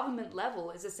from a government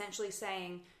level, is essentially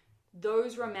saying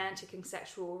those romantic and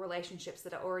sexual relationships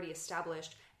that are already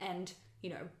established and,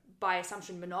 you know, by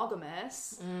assumption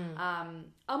monogamous,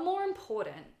 are more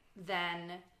important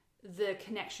than the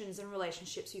connections and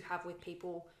relationships you have with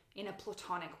people in a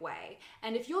platonic way.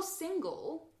 And if you're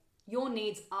single, your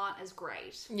needs aren't as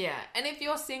great. Yeah, and if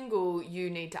you're single, you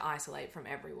need to isolate from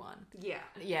everyone. Yeah.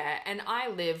 Yeah, and I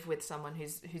live with someone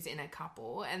who's in a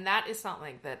couple, and that is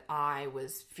something that I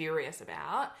was furious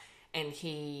about, and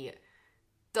he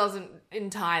doesn't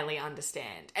entirely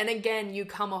understand. And again, you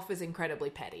come off as incredibly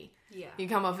petty. Yeah. You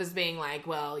come off as being like,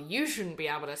 well, you shouldn't be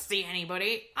able to see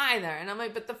anybody either. And I'm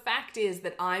like, but the fact is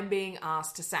that I'm being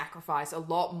asked to sacrifice a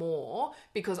lot more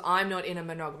because I'm not in a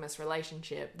monogamous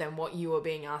relationship than what you are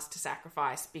being asked to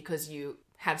sacrifice because you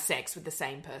have sex with the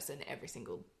same person every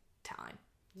single time.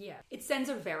 Yeah. It sends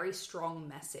a very strong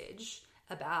message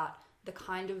about the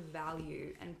kind of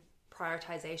value and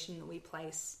prioritization that we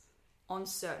place on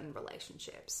certain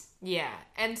relationships. Yeah.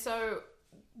 And so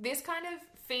this kind of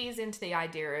feeds into the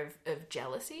idea of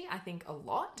jealousy, I think, a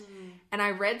lot. And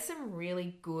I read some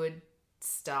really good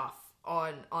stuff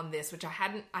on this, which I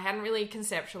hadn't really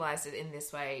conceptualized it in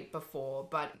this way before,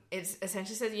 but it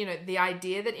essentially says, you know, the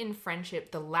idea that in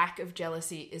friendship, the lack of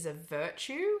jealousy is a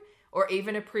virtue or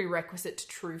even a prerequisite to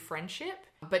true friendship.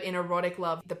 But in erotic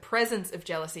love, the presence of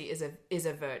jealousy is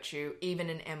a virtue, even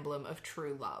an emblem of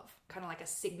true love. Kind of like a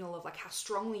signal of like how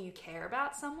strongly you care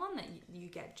about someone that you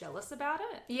get jealous about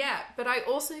it. Yeah, but I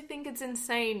also think it's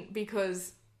insane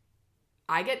because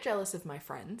I get jealous of my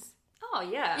friends. Oh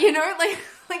yeah. You know,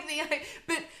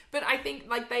 but I think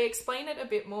like they explain it a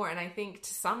bit more, and I think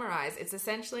to summarize, it's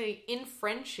essentially in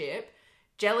friendship,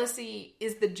 jealousy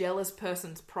is the jealous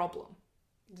person's problem.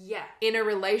 Yeah. In a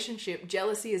relationship,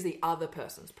 jealousy is the other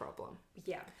person's problem.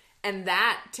 Yeah. And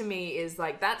that, to me, is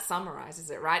like, that summarizes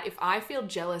it, right? If I feel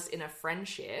jealous in a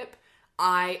friendship,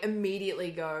 I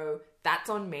immediately go, that's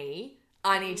on me.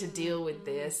 I need to deal with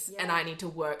this, and I need to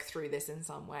work through this in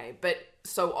some way. But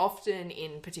so often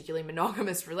in particularly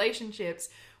monogamous relationships,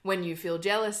 when you feel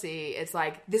jealousy, it's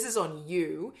like, this is on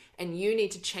you, and you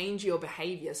need to change your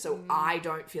behavior so I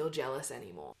don't feel jealous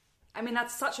anymore. I mean,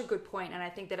 that's such a good point, and I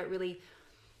think that it really,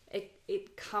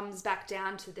 it comes back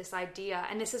down to this idea,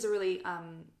 and this is a really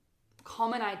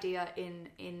common idea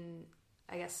in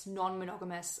I guess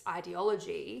non-monogamous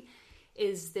ideology,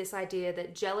 is this idea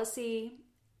that jealousy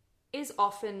is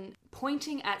often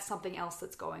pointing at something else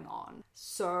that's going on.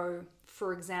 So,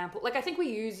 for example, like I think we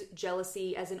use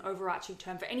jealousy as an overarching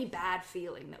term for any bad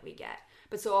feeling that we get.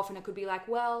 But so often it could be like,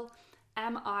 well,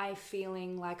 am I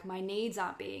feeling like my needs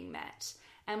aren't being met?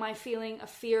 Am I feeling a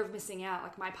fear of missing out,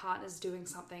 like my partner's doing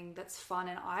something that's fun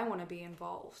and I want to be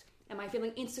involved? Am I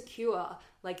feeling insecure,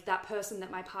 like that person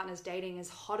that my partner's dating is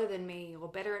hotter than me or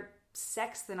better at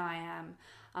sex than I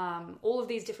am? All of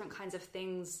these different kinds of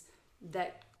things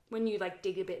that when you like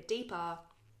dig a bit deeper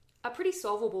are pretty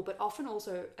solvable, but often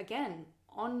also, again,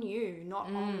 on you, not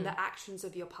on the actions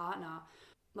of your partner.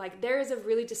 Like there is a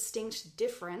really distinct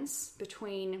difference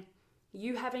between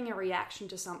you having a reaction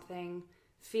to something,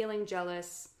 feeling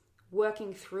jealous,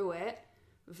 working through it,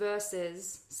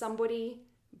 versus somebody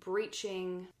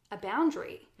breaching a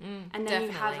boundary. And then you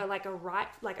have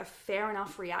a fair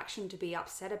enough reaction to be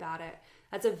upset about it.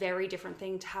 That's a very different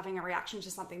thing to having a reaction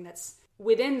to something that's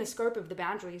within the scope of the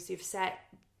boundaries you've set,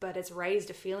 but it's raised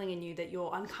a feeling in you that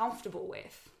you're uncomfortable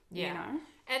with. Yeah. You know?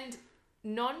 And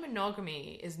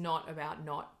non-monogamy is not about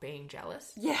not being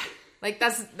jealous. Yeah. Like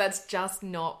that's just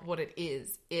not what it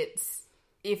is. It's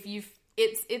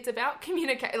about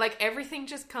communicate. Like everything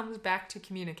just comes back to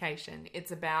communication.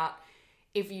 It's about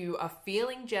if you are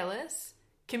feeling jealous,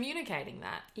 communicating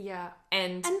that. Yeah.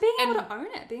 And being able to own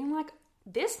it, being like,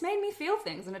 this made me feel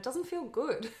things and it doesn't feel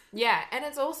good. Yeah, and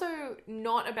it's also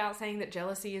not about saying that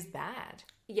jealousy is bad.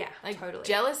 Yeah, like, totally.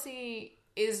 Jealousy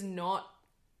is not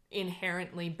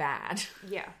inherently bad.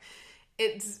 Yeah.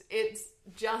 It's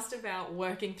just about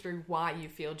working through why you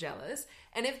feel jealous.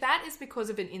 And if that is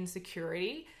because of an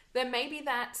insecurity, then maybe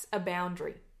that's a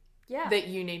boundary. Yeah. That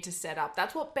you need to set up.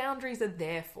 That's what boundaries are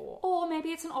there for. Or maybe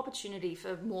it's an opportunity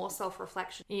for more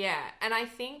self-reflection. Yeah, and I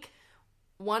think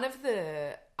one of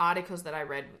the articles that I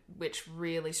read which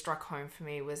really struck home for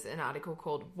me was an article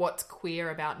called What's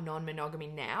Queer About Non-Monogamy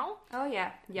Now? Oh,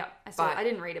 yeah. Yeah. I saw it. I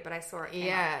didn't read it, but I saw it.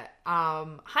 Yeah.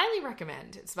 Highly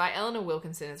recommend. It's by Eleanor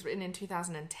Wilkinson. It's written in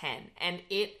 2010. And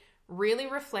it really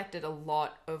reflected a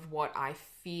lot of what I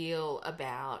feel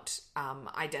about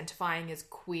identifying as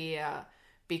queer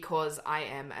because I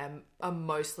am a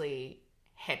mostly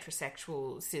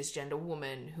heterosexual cisgender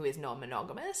woman who is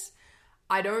non-monogamous.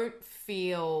 I don't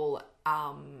feel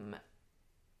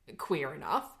queer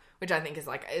enough, which I think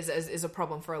is a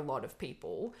problem for a lot of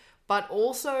people. But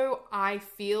also, I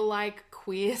feel like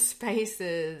queer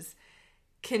spaces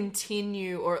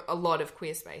continue, or a lot of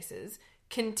queer spaces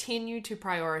continue to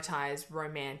prioritize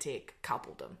romantic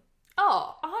coupledom.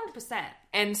 Oh, 100%.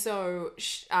 And so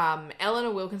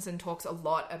Eleanor Wilkinson talks a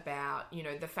lot about,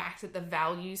 the fact that the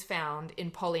values found in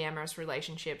polyamorous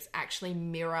relationships actually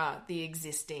mirror the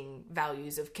existing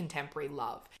values of contemporary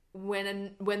love.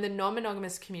 When the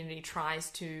non-monogamous community tries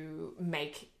to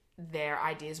make their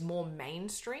ideas more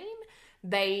mainstream,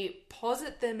 they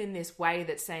posit them in this way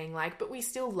that's saying like, but we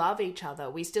still love each other.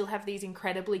 We still have these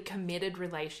incredibly committed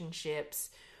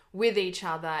relationships with each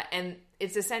other, and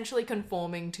it's essentially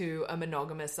conforming to a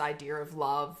monogamous idea of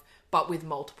love, but with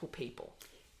multiple people.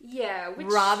 Yeah.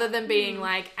 Rather than being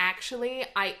like, actually,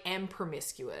 I am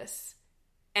promiscuous,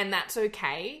 and that's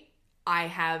okay. I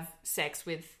have sex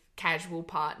with casual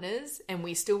partners, and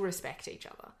we still respect each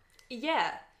other.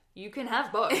 Yeah. You can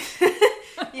have both.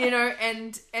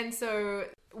 And so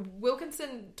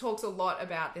Wilkinson talks a lot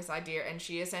about this idea, and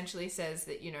she essentially says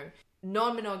that,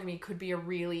 non-monogamy could be a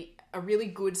really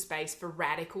good space for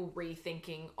radical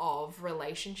rethinking of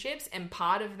relationships. And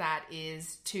part of that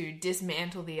is to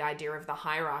dismantle the idea of the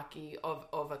hierarchy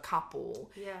of a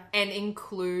couple. Yeah. And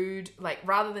include, like,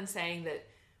 rather than saying that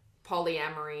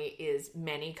polyamory is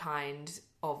many kinds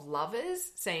of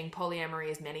lovers, saying polyamory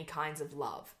is many kinds of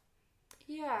love.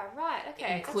 Yeah, right.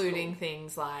 Okay. Including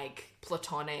things like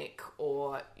platonic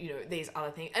or, these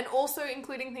other things. And also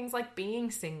including things like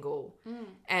being single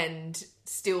and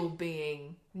still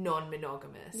being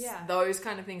non-monogamous. Yeah. Those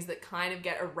kind of things that kind of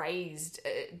get erased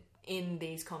in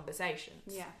these conversations.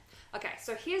 Yeah. Okay,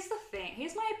 so here's the thing.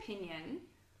 Here's my opinion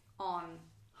on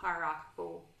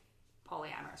hierarchical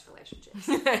polyamorous relationships.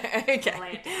 Okay.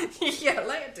 Lay it down. Yeah,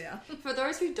 lay it down. For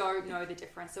those who don't know the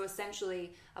difference, so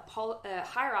essentially a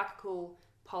hierarchical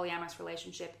polyamorous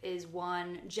relationship is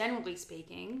one, generally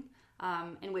speaking,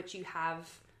 in which you have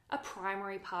a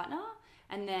primary partner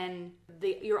and then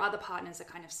your other partners are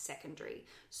kind of secondary.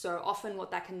 So often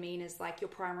what that can mean is like your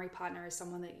primary partner is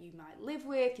someone that you might live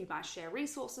with, you might share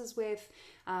resources with.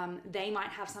 They might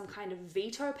have some kind of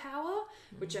veto power,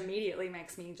 which immediately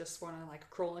makes me just want to like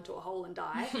crawl into a hole and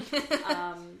die.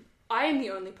 I am the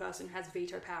only person who has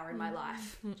veto power in my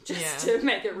life, just to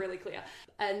make it really clear.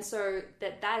 And so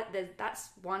that's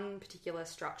one particular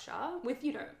structure with,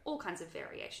 all kinds of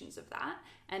variations of that.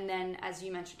 And then, as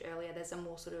you mentioned earlier, there's a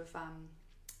more sort of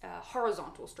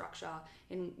horizontal structure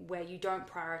in where you don't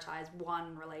prioritize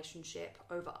one relationship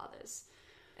over others.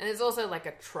 And there's also like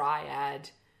a triad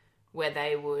where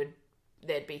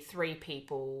there'd be three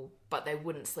people, but they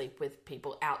wouldn't sleep with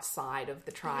people outside of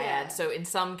the triad. Yeah. So in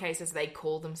some cases, they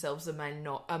call themselves a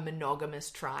monogamous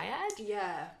triad.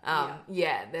 Yeah.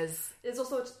 There's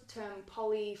also a term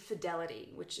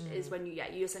polyfidelity, which is when you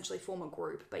essentially form a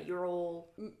group, but you're all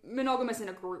monogamous in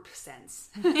a group sense,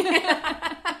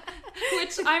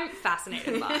 which I'm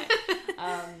fascinated by.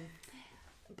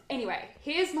 Anyway,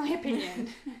 here's my opinion.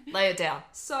 Lay it down.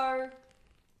 So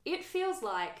it feels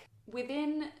like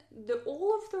within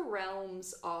all of the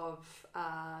realms of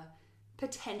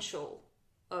potential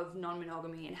of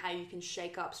non-monogamy and how you can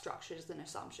shake up structures and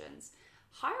assumptions,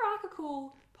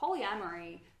 hierarchical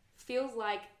polyamory feels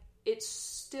like it's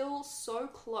still so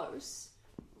close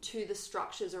to the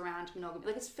structures around monogamy.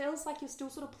 Like, it feels like you're still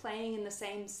sort of playing in the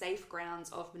same safe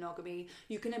grounds of monogamy.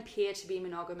 You can appear to be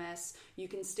monogamous. You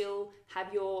can still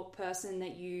have your person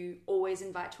that you always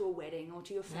invite to a wedding or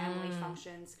to your family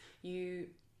functions. You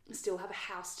still have a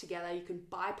house together. You can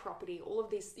buy property. All of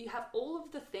these, you have all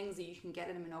of the things that you can get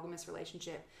in a monogamous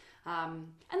relationship. And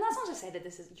that's not to say that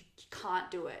you can't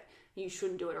do it, you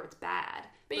shouldn't do it, or it's bad.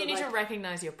 But you need to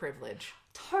recognize your privilege.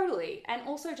 Totally. And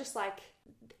also just like,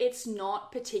 it's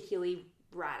not particularly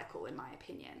radical in my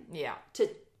opinion. Yeah.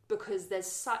 Because there's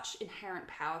such inherent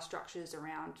power structures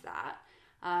around that.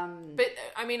 But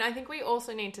I mean, I think we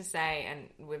also need to say,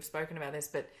 and we've spoken about this,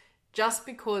 but just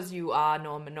because you are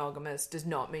non-monogamous does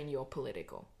not mean you're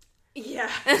political.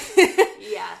 Yeah.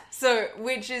 Yeah. So,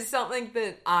 which is something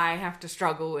that I have to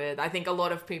struggle with. I think a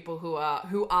lot of people who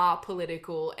are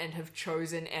political and have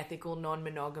chosen ethical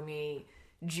non-monogamy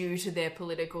due to their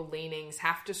political leanings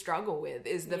have to struggle with,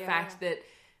 is the fact that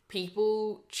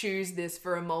people choose this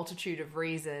for a multitude of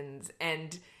reasons,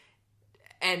 and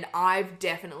I've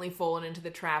definitely fallen into the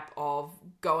trap of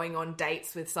going on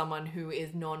dates with someone who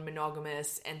is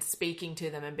non-monogamous and speaking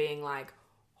to them and being like,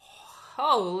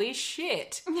 holy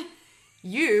shit,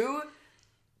 you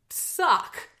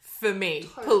suck for me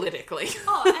politically.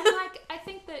 Oh, and like, I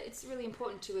think that it's really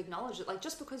important to acknowledge it. Like,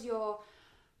 just because you're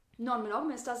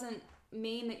non-monogamous doesn't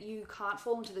mean that you can't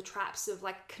fall into the traps of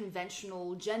like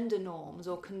conventional gender norms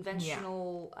or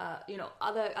conventional,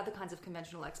 other kinds of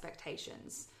conventional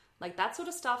expectations. Like, that sort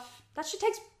of stuff, that shit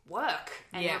takes work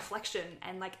and reflection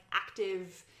and like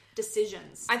active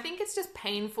decisions. I think it's just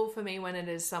painful for me when it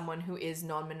is someone who is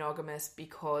non-monogamous,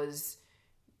 because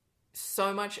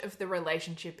so much of the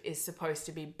relationship is supposed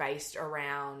to be based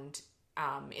around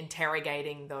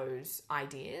interrogating those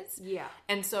ideas. Yeah.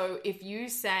 And so if you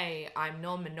say I'm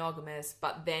non-monogamous,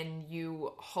 but then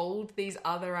you hold these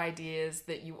other ideas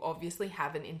that you obviously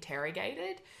haven't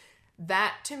interrogated,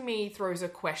 that to me throws a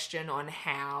question on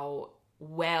how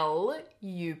well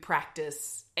you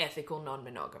practice ethical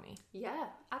non-monogamy. Yeah,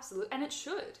 absolutely. And it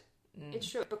should. It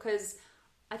should, because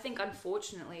I think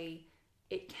unfortunately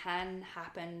it can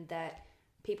happen that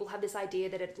people have this idea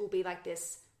that it will be like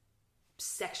this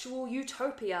sexual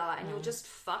utopia and you'll just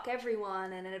fuck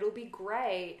everyone and it'll be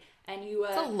great, and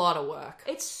it's a lot of work.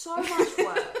 It's so much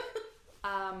work.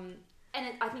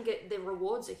 I think the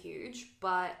rewards are huge,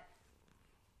 but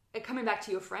coming back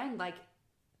to your friend, like,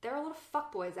 there are a lot of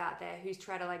fuckboys out there who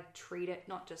try to like treat it,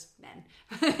 not just men.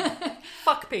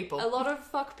 Fuck people. A lot of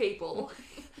fuck people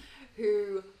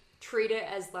who treat it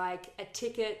as like a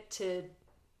ticket to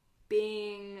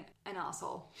being an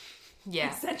asshole.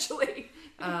 Yeah. Essentially.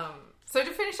 So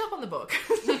to finish up on the book,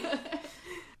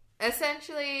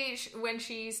 essentially when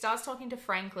she starts talking to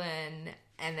Franklin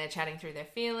and they're chatting through their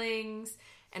feelings,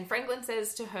 and Franklin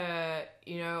says to her,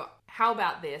 how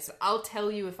about this? I'll tell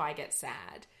you if I get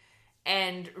sad.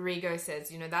 And Rigo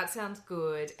says, that sounds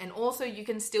good. And also you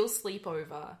can still sleep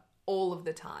over all of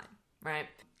the time, right?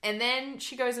 And then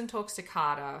she goes and talks to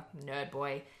Carter, nerd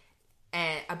boy,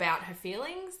 about her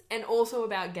feelings and also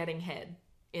about getting head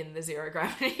in the zero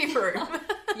gravity room.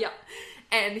 Yep.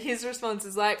 And his response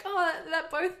is like,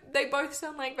 they both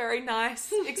sound like very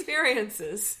nice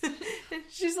experiences. And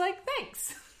she's like,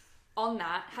 thanks. On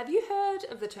that, have you heard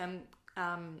of the term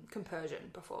compersion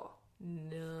before?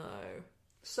 No.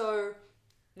 So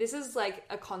this is like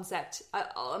a concept,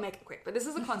 I'll make it quick, but this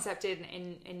is a concept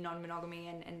in non-monogamy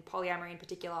and polyamory in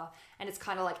particular, and it's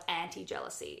kind of like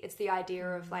anti-jealousy. It's the idea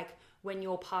of like when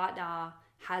your partner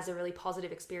has a really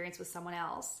positive experience with someone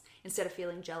else, instead of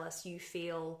feeling jealous, you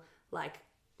feel like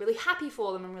really happy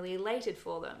for them and really elated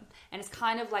for them. And it's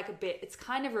kind of like it's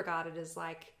kind of regarded as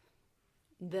like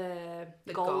the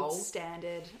gold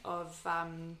standard of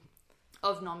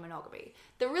non-monogamy.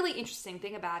 The really interesting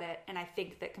thing about it, and I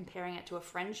think that comparing it to a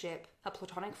friendship, a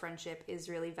platonic friendship, is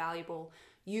really valuable.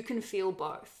 You can feel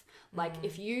both. Like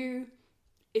if you,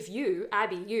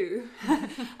 Abby, you,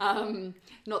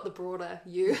 not the broader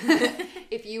you,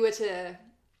 if you were to,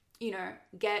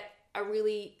 get a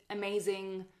really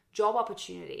amazing job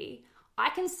opportunity, I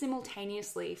can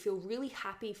simultaneously feel really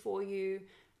happy for you,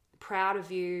 proud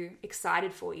of you,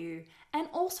 excited for you, and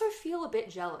also feel a bit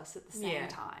jealous at the same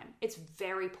time. It's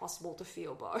very possible to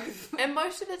feel both. And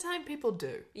most of the time people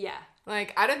do. Yeah.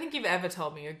 Like, I don't think you've ever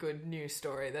told me a good news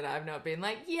story that I've not been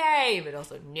like, yay, but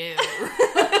also no.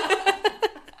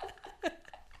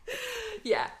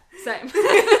 Yeah, same.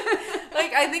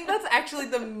 Like, I think that's actually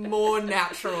the more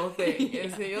natural thing,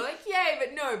 is that you're like, yay,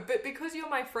 but no, but because you're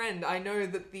my friend, I know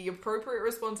that the appropriate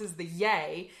response is the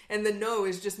yay, and the no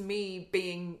is just me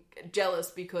being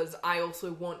jealous because I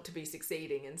also want to be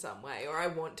succeeding in some way, or I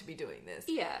want to be doing this.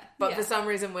 Yeah. But for some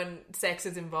reason, when sex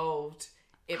is involved,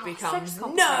 it becomes, sex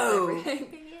complicates no!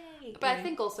 everything. But I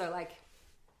think also, like,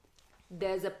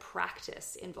 there's a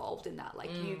practice involved in that.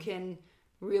 Like, you can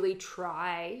really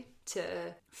try to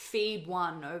feed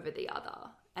one over the other,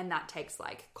 and that takes,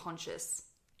 like, conscious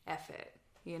effort,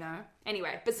 you know?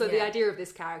 Anyway, but so the idea of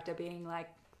this character being like,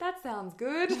 that sounds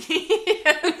good.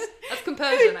 That's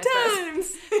compersion, I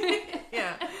suppose.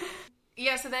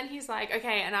 Yeah, so then he's like,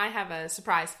 okay, and I have a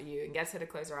surprise for you, and gets her to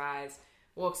close her eyes,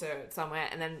 walks her somewhere,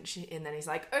 and then he's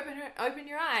like, open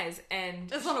your eyes, and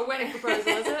That's not a wedding proposal,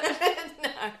 is it? no.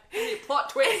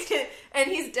 Plot twist. And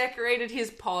he's decorated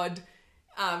his pod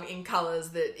in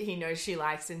colours that he knows she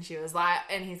likes, and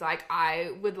he's like,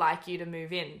 I would like you to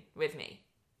move in with me.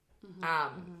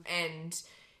 And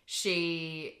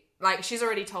she's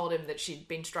already told him that she'd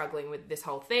been struggling with this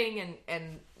whole thing,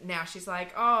 and now she's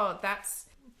like, oh, that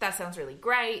sounds really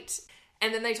great.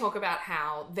 And then they talk about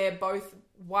how they're both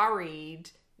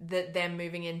worried that them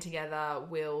moving in together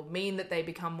will mean that they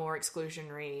become more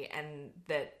exclusionary and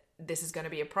that this is going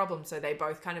to be a problem. So they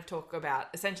both kind of talk about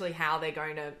essentially how they're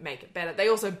going to make it better. They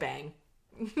also bang.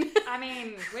 I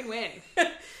mean, win-win.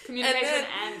 Communication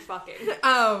and fucking.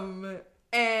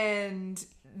 And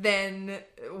then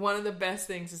one of the best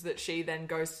things is that she then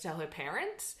goes to tell her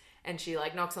parents. And she,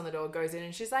 like, knocks on the door, goes in,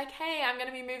 and she's like, hey, I'm going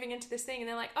to be moving into this thing. And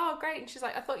they're like, oh, great. And she's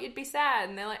like, I thought you'd be sad.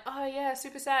 And they're like, oh, yeah,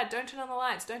 super sad. Don't turn on the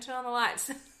lights.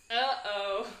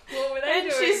 Uh-oh. What were they doing?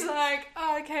 And she's like,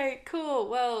 oh, okay, cool.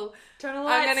 Well, turn on the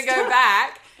lights. I'm going to go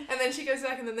back. And then she goes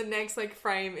back, and then the next, like,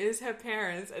 frame is her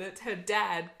parents, and it's her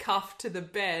dad cuffed to the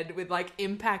bed with, like,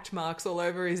 impact marks all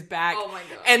over his back. Oh, my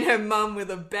God. And her mum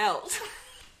with a belt.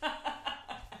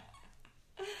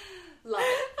 Love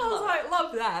it. I was like,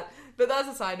 love that. But that's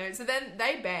a side note. So then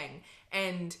they bang.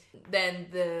 And then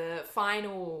the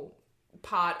final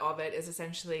part of it is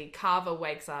essentially Carver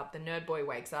wakes up, the nerd boy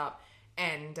wakes up,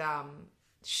 and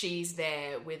she's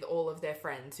there with all of their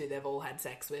friends who they've all had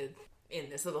sex with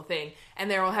in this little thing. And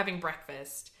they're all having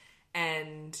breakfast.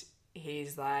 And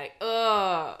he's like,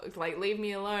 oh, like, leave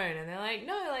me alone. And they're like,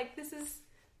 no, like, this is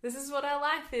what our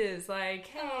life is. Like,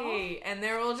 hey. Aww. And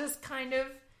they're all just kind of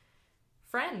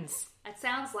friends. It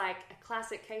sounds like a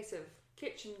classic case of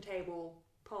kitchen table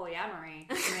polyamory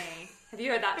to me. Have you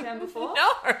heard that term before?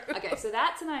 No. Okay, so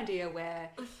that's an idea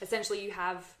where essentially you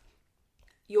have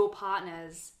your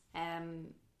partners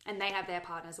and they have their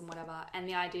partners and whatever. And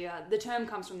the term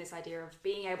comes from this idea of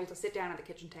being able to sit down at the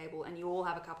kitchen table and you all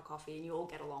have a cup of coffee and you all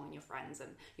get along and you're friends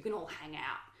and you can all hang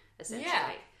out, essentially.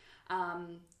 Yeah.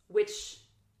 Which,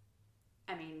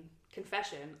 I mean,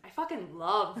 confession, I fucking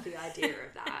love the idea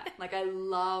of that. Like, I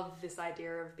love this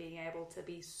idea of being able to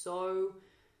be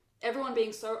everyone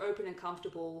being so open and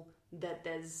comfortable that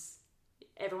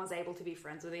everyone's able to be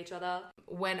friends with each other.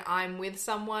 When I'm with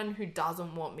someone who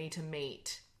doesn't want me to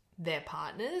meet their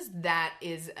partners, that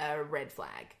is a red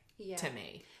flag to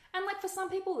me. And, like, for some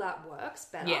people that works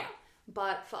better. Yeah.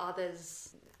 But for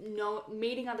others,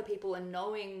 meeting other people and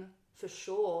knowing for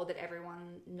sure that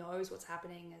everyone knows what's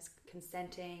happening, is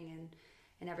consenting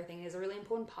and everything is a really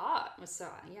important part. So,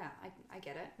 yeah, I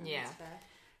get it. Yeah. That's fair.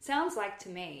 Sounds like to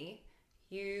me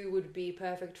you would be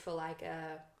perfect for, like,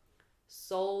 a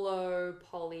solo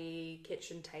poly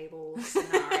kitchen table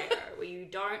scenario where you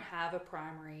don't have a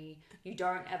primary, you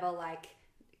don't ever, like,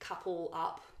 couple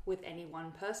up with any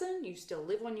one person, you still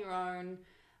live on your own,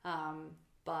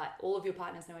 but all of your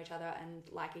partners know each other and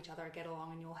like each other and get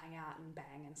along and you'll hang out and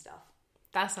bang and stuff.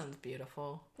 That sounds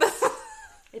beautiful.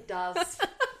 It does.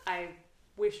 I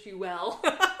wish you well.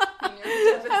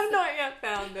 I've not yet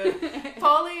found it.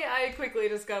 Poly, I quickly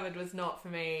discovered, was not for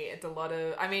me. It's a lot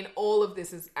of... I mean, all of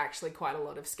this is actually quite a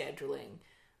lot of scheduling.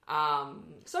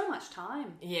 So much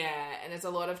time. Yeah, and it's a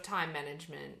lot of time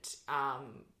management.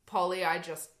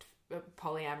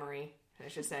 Polyamory, I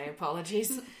should say,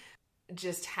 apologies,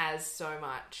 just has so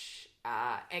much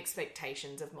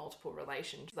expectations of multiple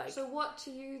relations. Like, so what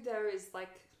to you there is, like...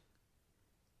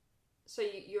 So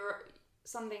you're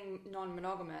something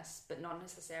non-monogamous, but not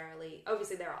necessarily...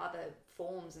 Obviously, there are other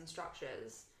forms and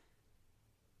structures.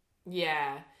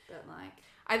 Yeah. But, like...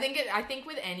 I think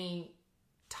with any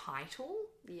title,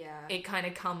 it kind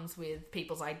of comes with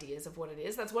people's ideas of what it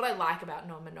is. That's what I like about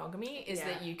non-monogamy, is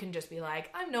that you can just be like,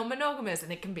 I'm non-monogamous,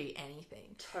 and it can be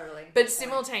anything. Totally. But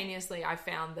simultaneously, I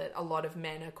found that a lot of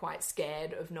men are quite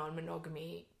scared of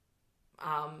non-monogamy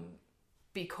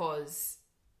because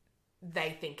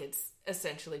they think it's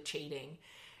essentially cheating.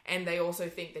 And they also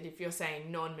think that if you're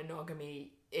saying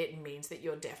non-monogamy, it means that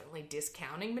you're definitely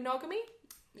discounting monogamy.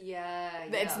 Yeah.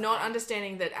 It's not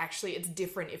understanding that actually it's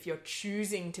different if you're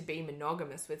choosing to be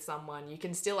monogamous with someone. You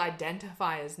can still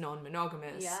identify as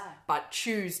non-monogamous, but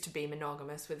choose to be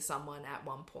monogamous with someone at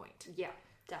one point. Yeah,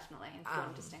 definitely.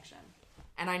 Important distinction.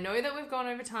 And I know that we've gone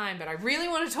over time, but I really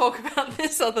want to talk about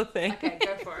this other thing. Okay,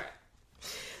 go for it.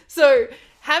 So,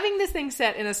 having this thing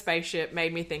set in a spaceship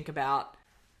made me think about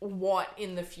what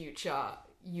in the future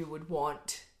you would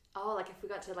want. Oh, like if we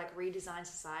got to like redesign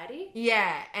society?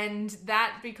 Yeah, and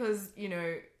that, because, you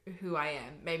know, who I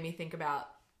am, made me think about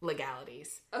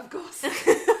legalities. Of course.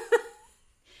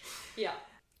 Yeah.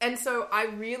 And so I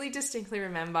really distinctly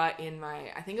remember in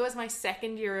I think it was my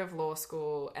second year of law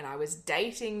school, and I was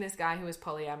dating this guy who was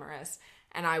polyamorous,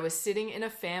 and I was sitting in a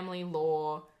family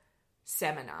law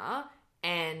seminar,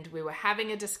 and we were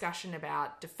having a discussion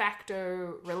about de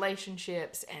facto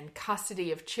relationships and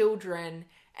custody of children,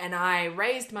 and I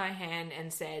raised my hand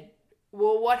and said,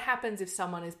 well, what happens if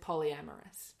someone is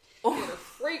polyamorous? You're a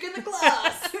freak in the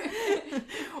class.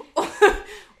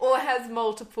 or has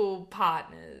multiple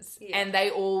partners, and they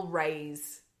all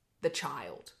raise the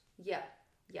child. Yeah.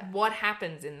 Yeah. What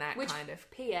happens in that kind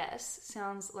of... P.S.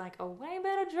 sounds like a way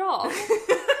better job.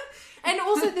 And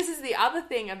also, this is the other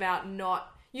thing about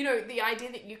not... You know, the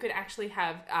idea that you could actually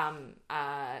have,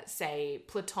 say,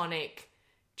 platonic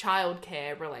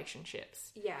childcare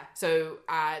relationships. Yeah. So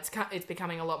it's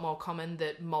becoming a lot more common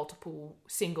that multiple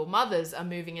single mothers are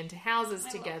moving into houses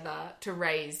together to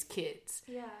raise kids.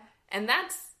 Yeah. And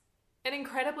that's an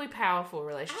incredibly powerful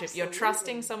relationship. Absolutely. You're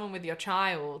trusting someone with your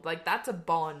child. Like, that's a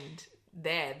bond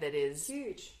there that is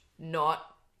huge. Not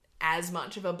as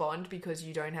much of a bond because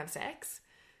you don't have sex.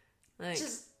 Like,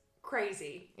 just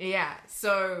crazy. Yeah.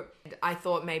 So I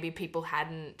thought maybe people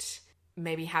haven't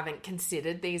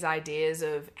considered these ideas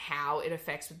of how it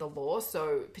affects with the law.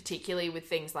 So particularly with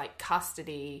things like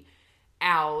custody,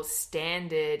 our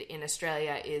standard in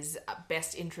Australia is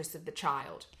best interest of the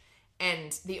child.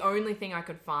 And the only thing I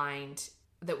could find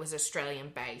that was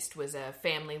Australian based was a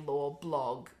family law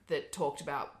blog that talked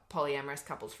about polyamorous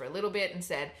couples for a little bit and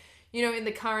said, you know, in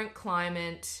the current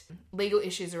climate, legal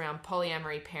issues around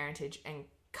polyamory, parentage and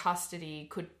custody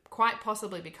could quite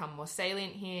possibly become more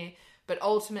salient here. But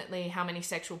ultimately, how many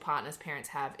sexual partners parents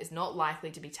have is not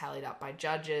likely to be tallied up by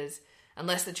judges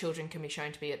unless the children can be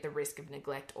shown to be at the risk of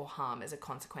neglect or harm as a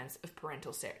consequence of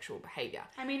parental sexual behaviour.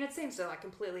 I mean, it seems to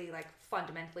completely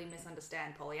fundamentally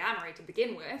misunderstand polyamory to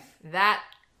begin with. That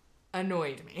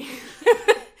annoyed me.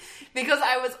 Because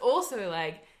I was also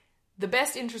like, the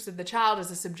best interest of the child is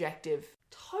a subjective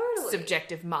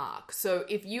mark. So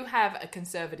if you have a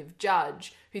conservative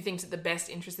judge who thinks that the best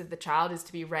interest of the child is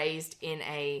to be raised in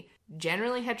a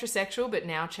generally heterosexual but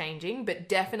now changing but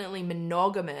definitely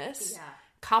monogamous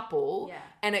couple,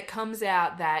 and it comes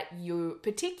out that you,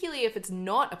 particularly if it's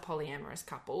not a polyamorous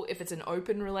couple, if it's an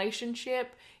open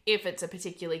relationship, if it's a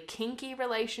particularly kinky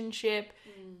relationship,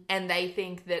 and they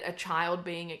think that a child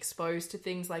being exposed to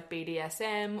things like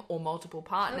BDSM or multiple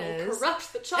partners... It'll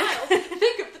corrupt the child.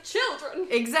 Think of the children.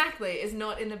 Exactly. Is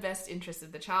not in the best interest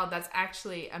of the child. That's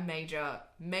actually a major,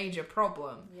 major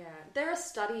problem. Yeah. There are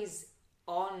studies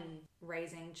on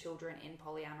raising children in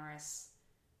polyamorous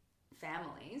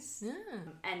families.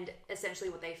 And essentially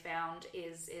what they found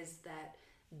is that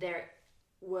there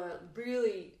were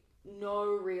really no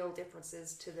real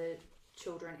differences to the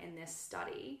children in this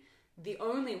study. The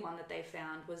only one that they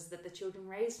found was that the children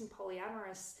raised in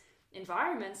polyamorous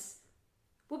environments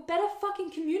were better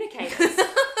fucking communicators.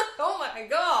 Oh my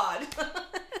god.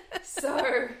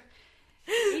 So,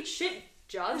 eat shit,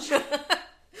 judge.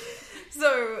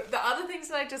 So, the other things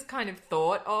that I just kind of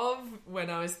thought of when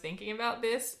I was thinking about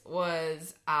this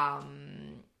was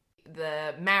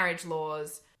the marriage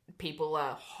laws. People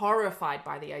are horrified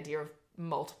by the idea of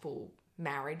multiple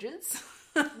marriages.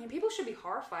 I mean, people should be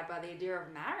horrified by the idea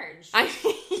of marriage.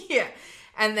 Yeah.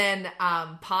 And then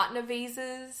partner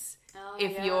visas.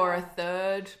 If you're a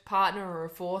third partner or a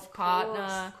fourth partner.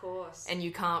 Of course. And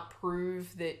you can't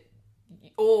prove that...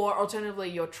 Or alternatively,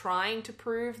 you're trying to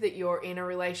prove that you're in a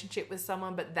relationship with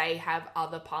someone, but they have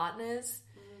other partners.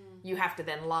 You have to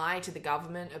then lie to the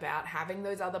government about having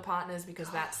those other partners because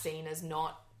that's seen as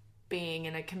not being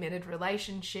in a committed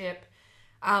relationship.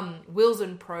 Wills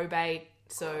and probate.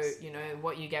 So, you know,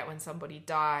 what you get when somebody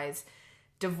dies.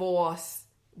 Divorce.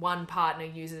 One partner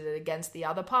uses it against the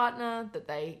other partner, that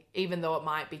they, even though it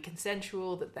might be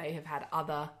consensual, that they have had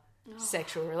other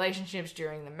sexual relationships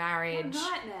during the marriage.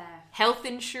 What a nightmare. Health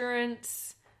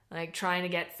insurance, like trying to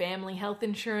get family health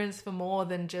insurance for more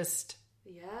than just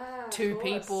two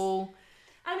people.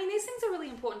 I mean, these things are really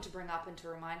important to bring up and to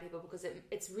remind people because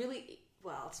it's really,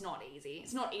 well, it's not easy.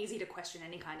 It's not easy to question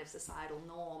any kind of societal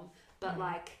norm, but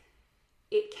like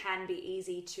it can be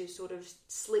easy to sort of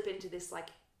slip into this like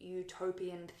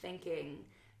utopian thinking,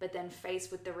 but then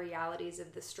faced with the realities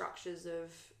of the structures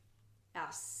of our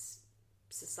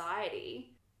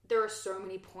society, there are so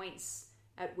many points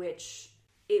at which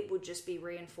it would just be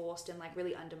reinforced and like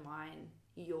really undermine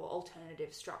your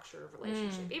alternative structure of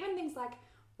relationship. Even things like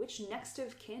which next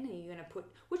of kin are you going to put,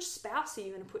 which spouse are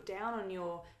you going to put down on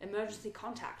your emergency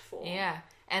contact form? Yeah.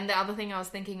 And the other thing I was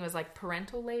thinking was like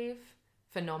parental leave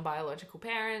for non-biological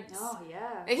parents. Oh,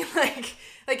 yeah.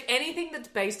 like anything that's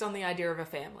based on the idea of a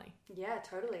family. Yeah,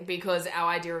 totally. Because our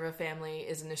idea of a family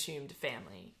is an assumed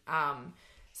family.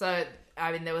 So,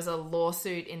 I mean, there was a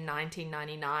lawsuit in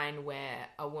 1999 where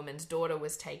a woman's daughter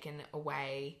was taken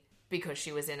away because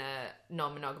she was in a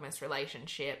non-monogamous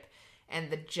relationship, and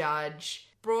the judge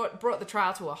brought the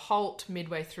trial to a halt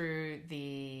midway through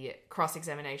the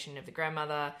cross-examination of the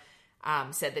grandmother,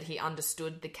 said that he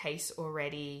understood the case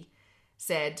already,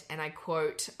 said, and I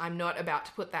quote, "I'm not about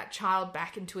to put that child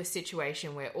back into a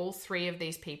situation where all three of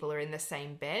these people are in the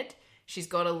same bed. She's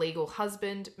got a legal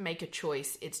husband. Make a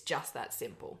choice. It's just that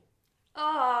simple."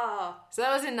 Oh. So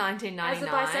that was in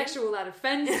 1999. As a bisexual, that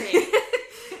offends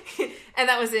me. And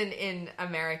that was in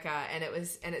America, and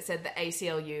it said the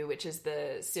ACLU, which is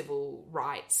the civil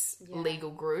rights legal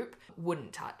group,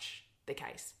 wouldn't touch the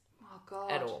case. Oh,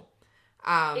 God. At all.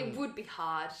 It would be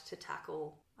hard to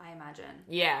tackle, I imagine.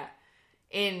 Yeah.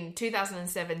 In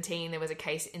 2017, there was a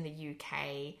case in the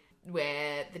UK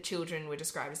where the children were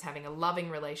described as having a loving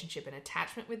relationship and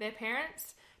attachment with their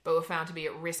parents, but were found to be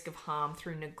at risk of harm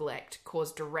through neglect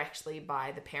caused directly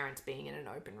by the parents being in an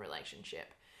open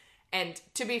relationship. And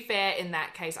to be fair, in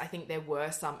that case, I think there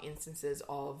were some instances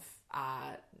of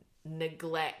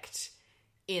neglect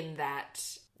in that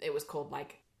it was called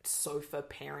like sofa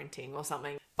parenting or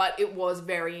something. But it was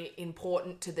very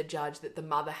important to the judge that the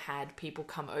mother had people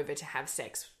come over to have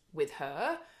sex with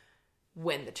her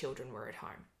when the children were at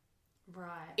home.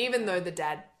 Right. Even though the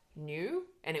dad knew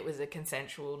and it was a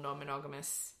consensual,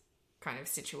 non-monogamous kind of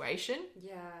situation.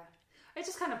 Yeah. It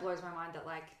just kind of blows my mind that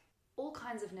like all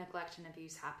kinds of neglect and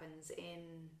abuse happens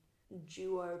in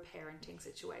duo parenting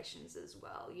situations as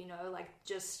well. You know, like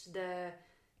just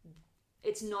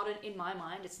it's not, in my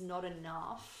mind, it's not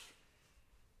enough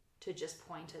to just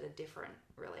point at a different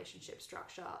relationship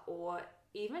structure or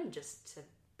even just to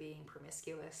being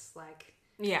promiscuous. Like,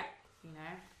 yeah, you know.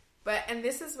 But, and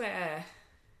this is where,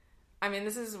 I mean,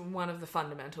 this is one of the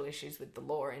fundamental issues with the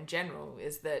law in general,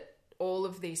 is that all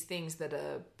of these things that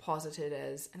are posited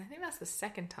as, and I think that's the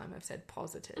second time I've said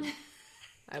posited.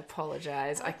 I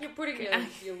apologise. You're putting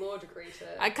your law degree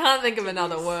to... I can't think of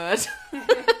another word.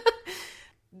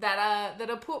 that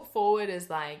are put forward as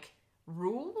like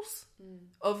rules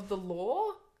of the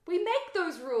law. We make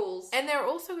those rules. And they're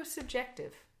also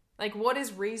subjective. Like, what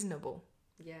is reasonable?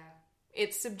 Yeah.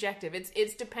 It's subjective.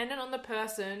 It's dependent on the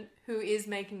person who is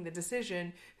making the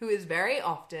decision, who is very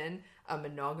often a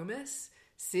monogamous,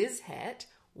 cis-het,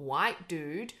 white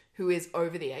dude who is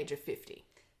over the age of 50.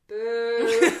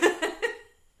 Boo!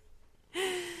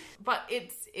 But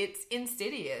it's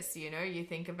insidious, you know? You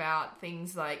think about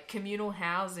things like communal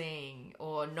housing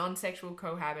or non-sexual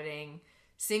cohabiting,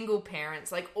 single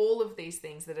parents, like all of these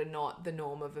things that are not the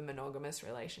norm of a monogamous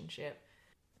relationship.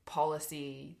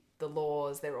 Policy, the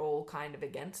laws, they're all kind of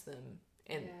against them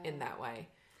in that way.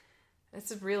 It's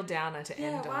a real downer to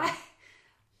end why?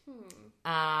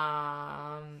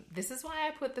 on. This is why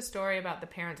I put the story about the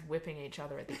parents whipping each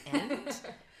other at the end.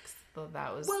 Thought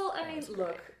that was... Well, I mean,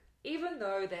 look, even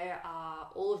though there are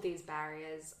all of these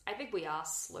barriers, I think we are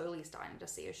slowly starting to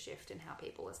see a shift in how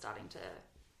people are starting to...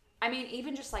 I mean,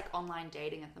 even just like online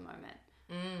dating at the moment.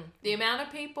 The amount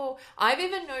of people... I've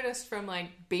even noticed from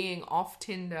like being off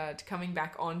Tinder to coming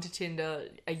back onto Tinder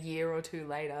a year or two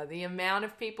later, the amount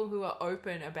of people who are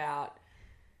open about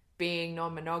being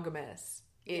non-monogamous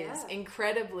is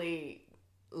incredibly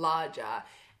larger.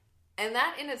 And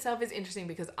that in itself is interesting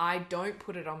because I don't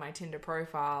put it on my Tinder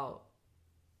profile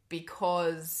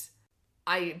because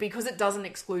it doesn't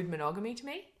exclude monogamy to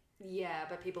me. Yeah,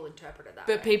 but people interpret it that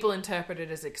way. But people interpret it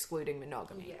as excluding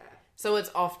monogamy. Yeah. So it's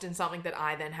often something that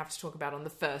I then have to talk about on the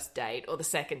first date or the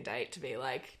second date to be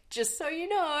like, just so you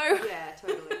know. Yeah,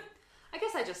 totally. I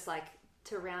guess I just like,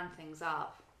 to round things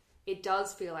up, it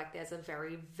does feel like there's a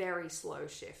very, very slow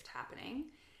shift happening.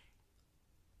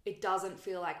 It doesn't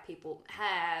feel like people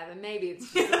have, and maybe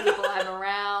it's just the people I'm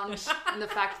around and the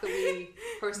fact that we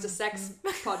host a sex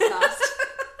podcast.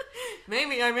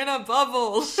 Maybe I'm in a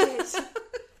bubble. Shit.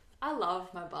 I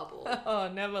love my bubble. Oh,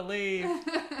 never leave.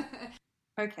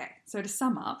 Okay, so to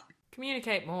sum up,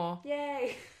 Communicate more.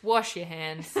 Yay. Wash your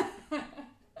hands.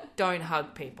 Don't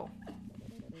hug people.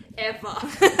 Ever.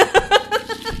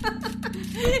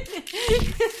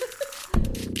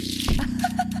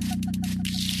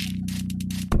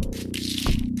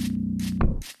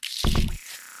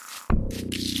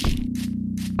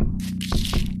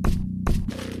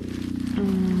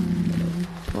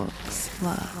 Book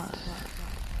Slut.